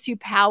 gives you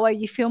power,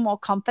 you feel more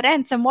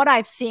confidence. And what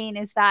I've seen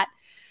is that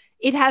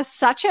it has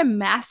such a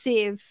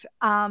massive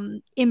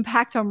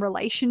impact on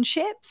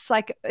relationships,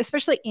 like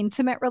especially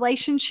intimate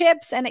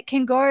relationships, and it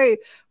can go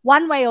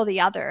one way or the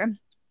other.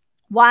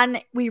 One,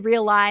 we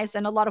realize,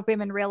 and a lot of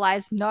women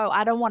realize, no,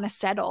 I don't want to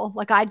settle.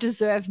 Like, I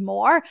deserve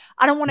more.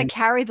 I don't want to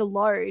carry the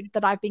load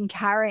that I've been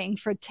carrying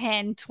for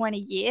 10, 20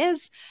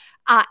 years.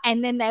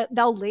 And then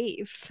they'll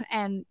leave,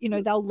 and,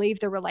 they'll leave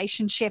the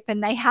relationship,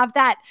 and they have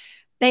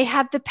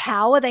the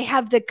power, they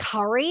have the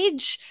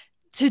courage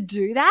to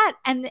do that.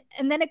 And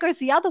then it goes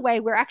the other way,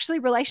 where actually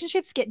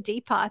relationships get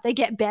deeper, they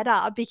get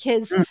better,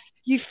 because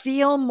you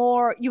feel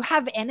more, you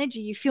have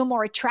energy, you feel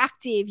more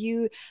attractive,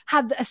 you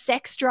have a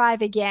sex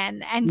drive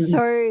again. And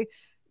so,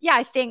 yeah,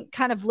 I think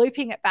kind of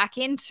looping it back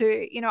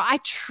into, I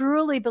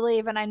truly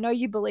believe, and I know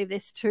you believe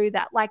this too,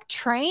 that like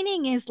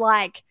training is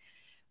like,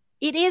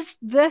 it is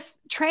the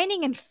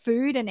training, and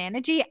food and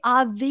energy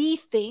are the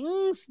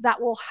things that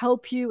will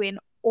help you in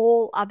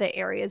all other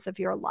areas of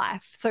your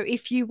life. So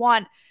if you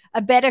want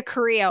a better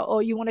career,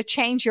 or you want to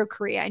change your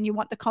career and you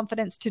want the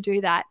confidence to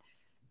do that,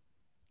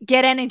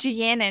 get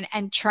energy in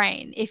and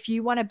train. If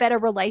you want a better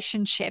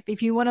relationship,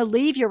 if you want to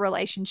leave your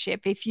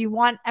relationship, if you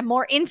want a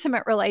more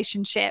intimate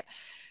relationship,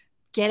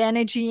 get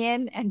energy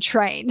in and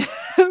train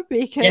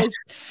because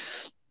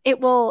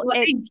it will.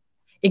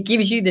 It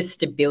gives you the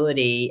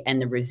stability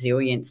and the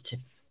resilience to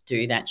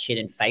do that shit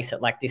and face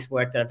it. Like this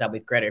work that I've done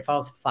with Greta, if I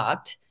was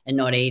fucked and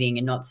not eating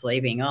and not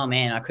sleeping, oh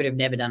man, I could have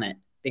never done it,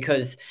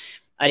 because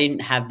I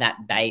didn't have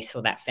that base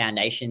or that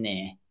foundation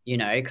there,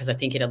 because I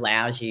think it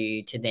allows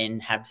you to then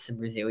have some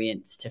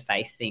resilience to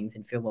face things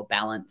and feel more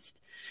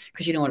balanced,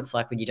 because you know what it's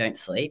like when you don't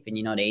sleep and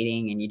you're not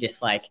eating and you're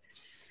just like,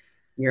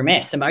 you're a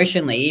mess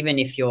emotionally. Even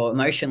if you're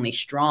emotionally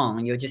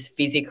strong, you're just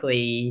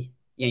physically,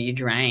 you're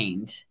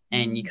drained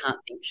and you can't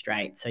think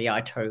straight. So yeah,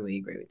 I totally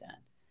agree with that.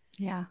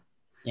 Yeah.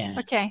 Yeah.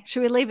 Okay.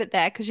 Should we leave it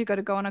there? Because you got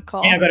to go on a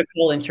call. Yeah, I've got a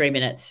call in 3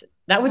 minutes.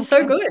 That was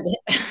so good.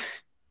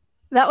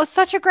 That was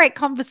such a great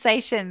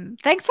conversation.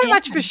 Thanks so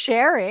much for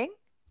sharing.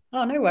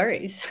 Oh, no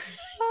worries.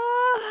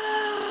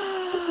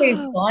 It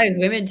inspires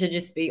women to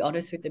just be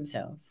honest with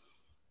themselves.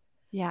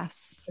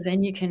 Yes. So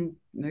then you can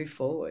move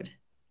forward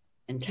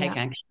and take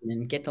action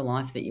and get the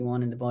life that you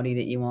want and the body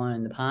that you want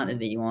and the partner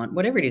that you want,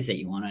 whatever it is that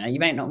you want. You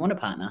may not want a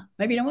partner.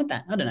 Maybe you don't want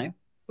that. I don't know.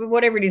 But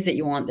whatever it is that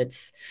you want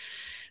that's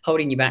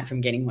holding you back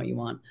from getting what you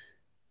want.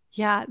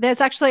 Yeah,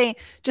 there's actually,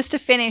 just to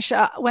finish,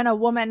 when a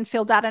woman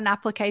filled out an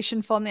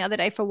application form the other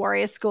day for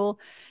Warrior School,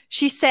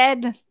 she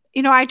said,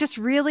 I just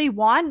really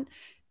want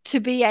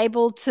to be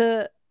able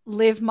to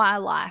live my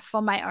life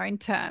on my own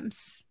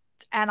terms.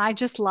 And I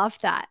just love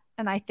that.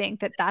 And I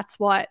think that that's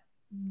what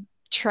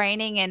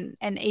training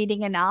and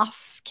eating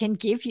enough can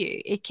give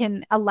you. It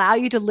can allow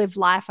you to live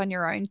life on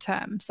your own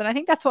terms. And I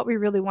think that's what we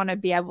really want to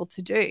be able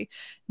to do,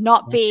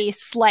 not be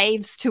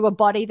slaves to a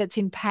body that's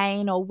in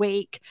pain or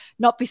weak,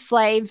 not be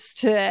slaves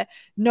to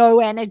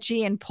no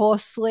energy and poor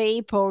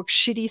sleep or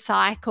shitty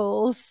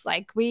cycles.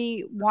 Like,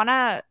 we want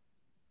to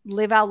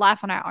live our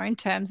life on our own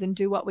terms and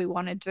do what we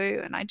want to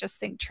do. And I just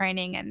think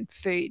training and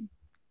food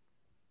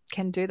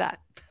can do that.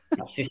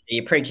 Oh, sister,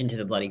 you're preaching to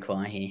the bloody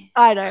choir here.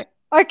 I know.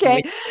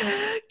 Okay.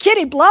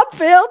 Kitty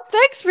Bloomfield,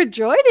 thanks for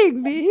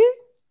joining me.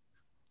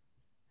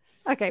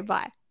 Okay,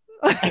 bye.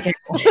 Okay.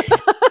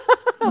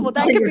 Well,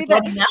 that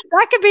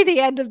could be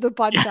the end of the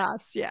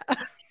podcast. Yeah.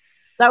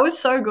 That was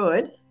so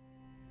good.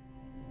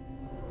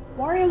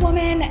 Warrior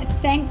Woman,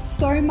 thanks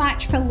so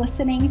much for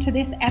listening to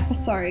this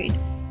episode.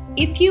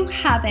 If you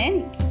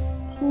haven't,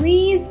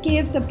 please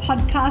give the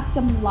podcast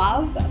some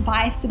love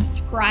by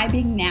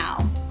subscribing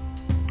now.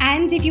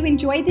 And if you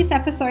enjoyed this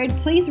episode,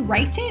 please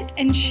rate it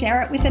and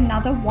share it with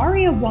another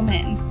warrior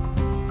woman.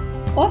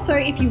 Also,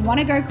 if you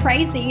want to go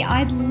crazy,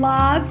 I'd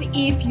love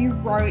if you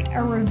wrote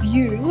a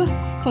review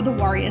for the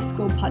Warrior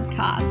School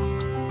podcast.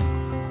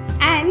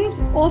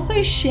 And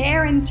also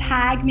share and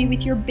tag me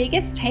with your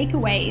biggest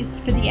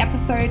takeaways for the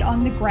episode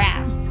on the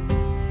gram.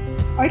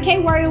 Okay,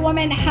 warrior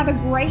woman, have a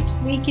great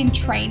week in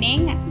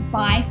training.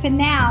 Bye for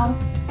now.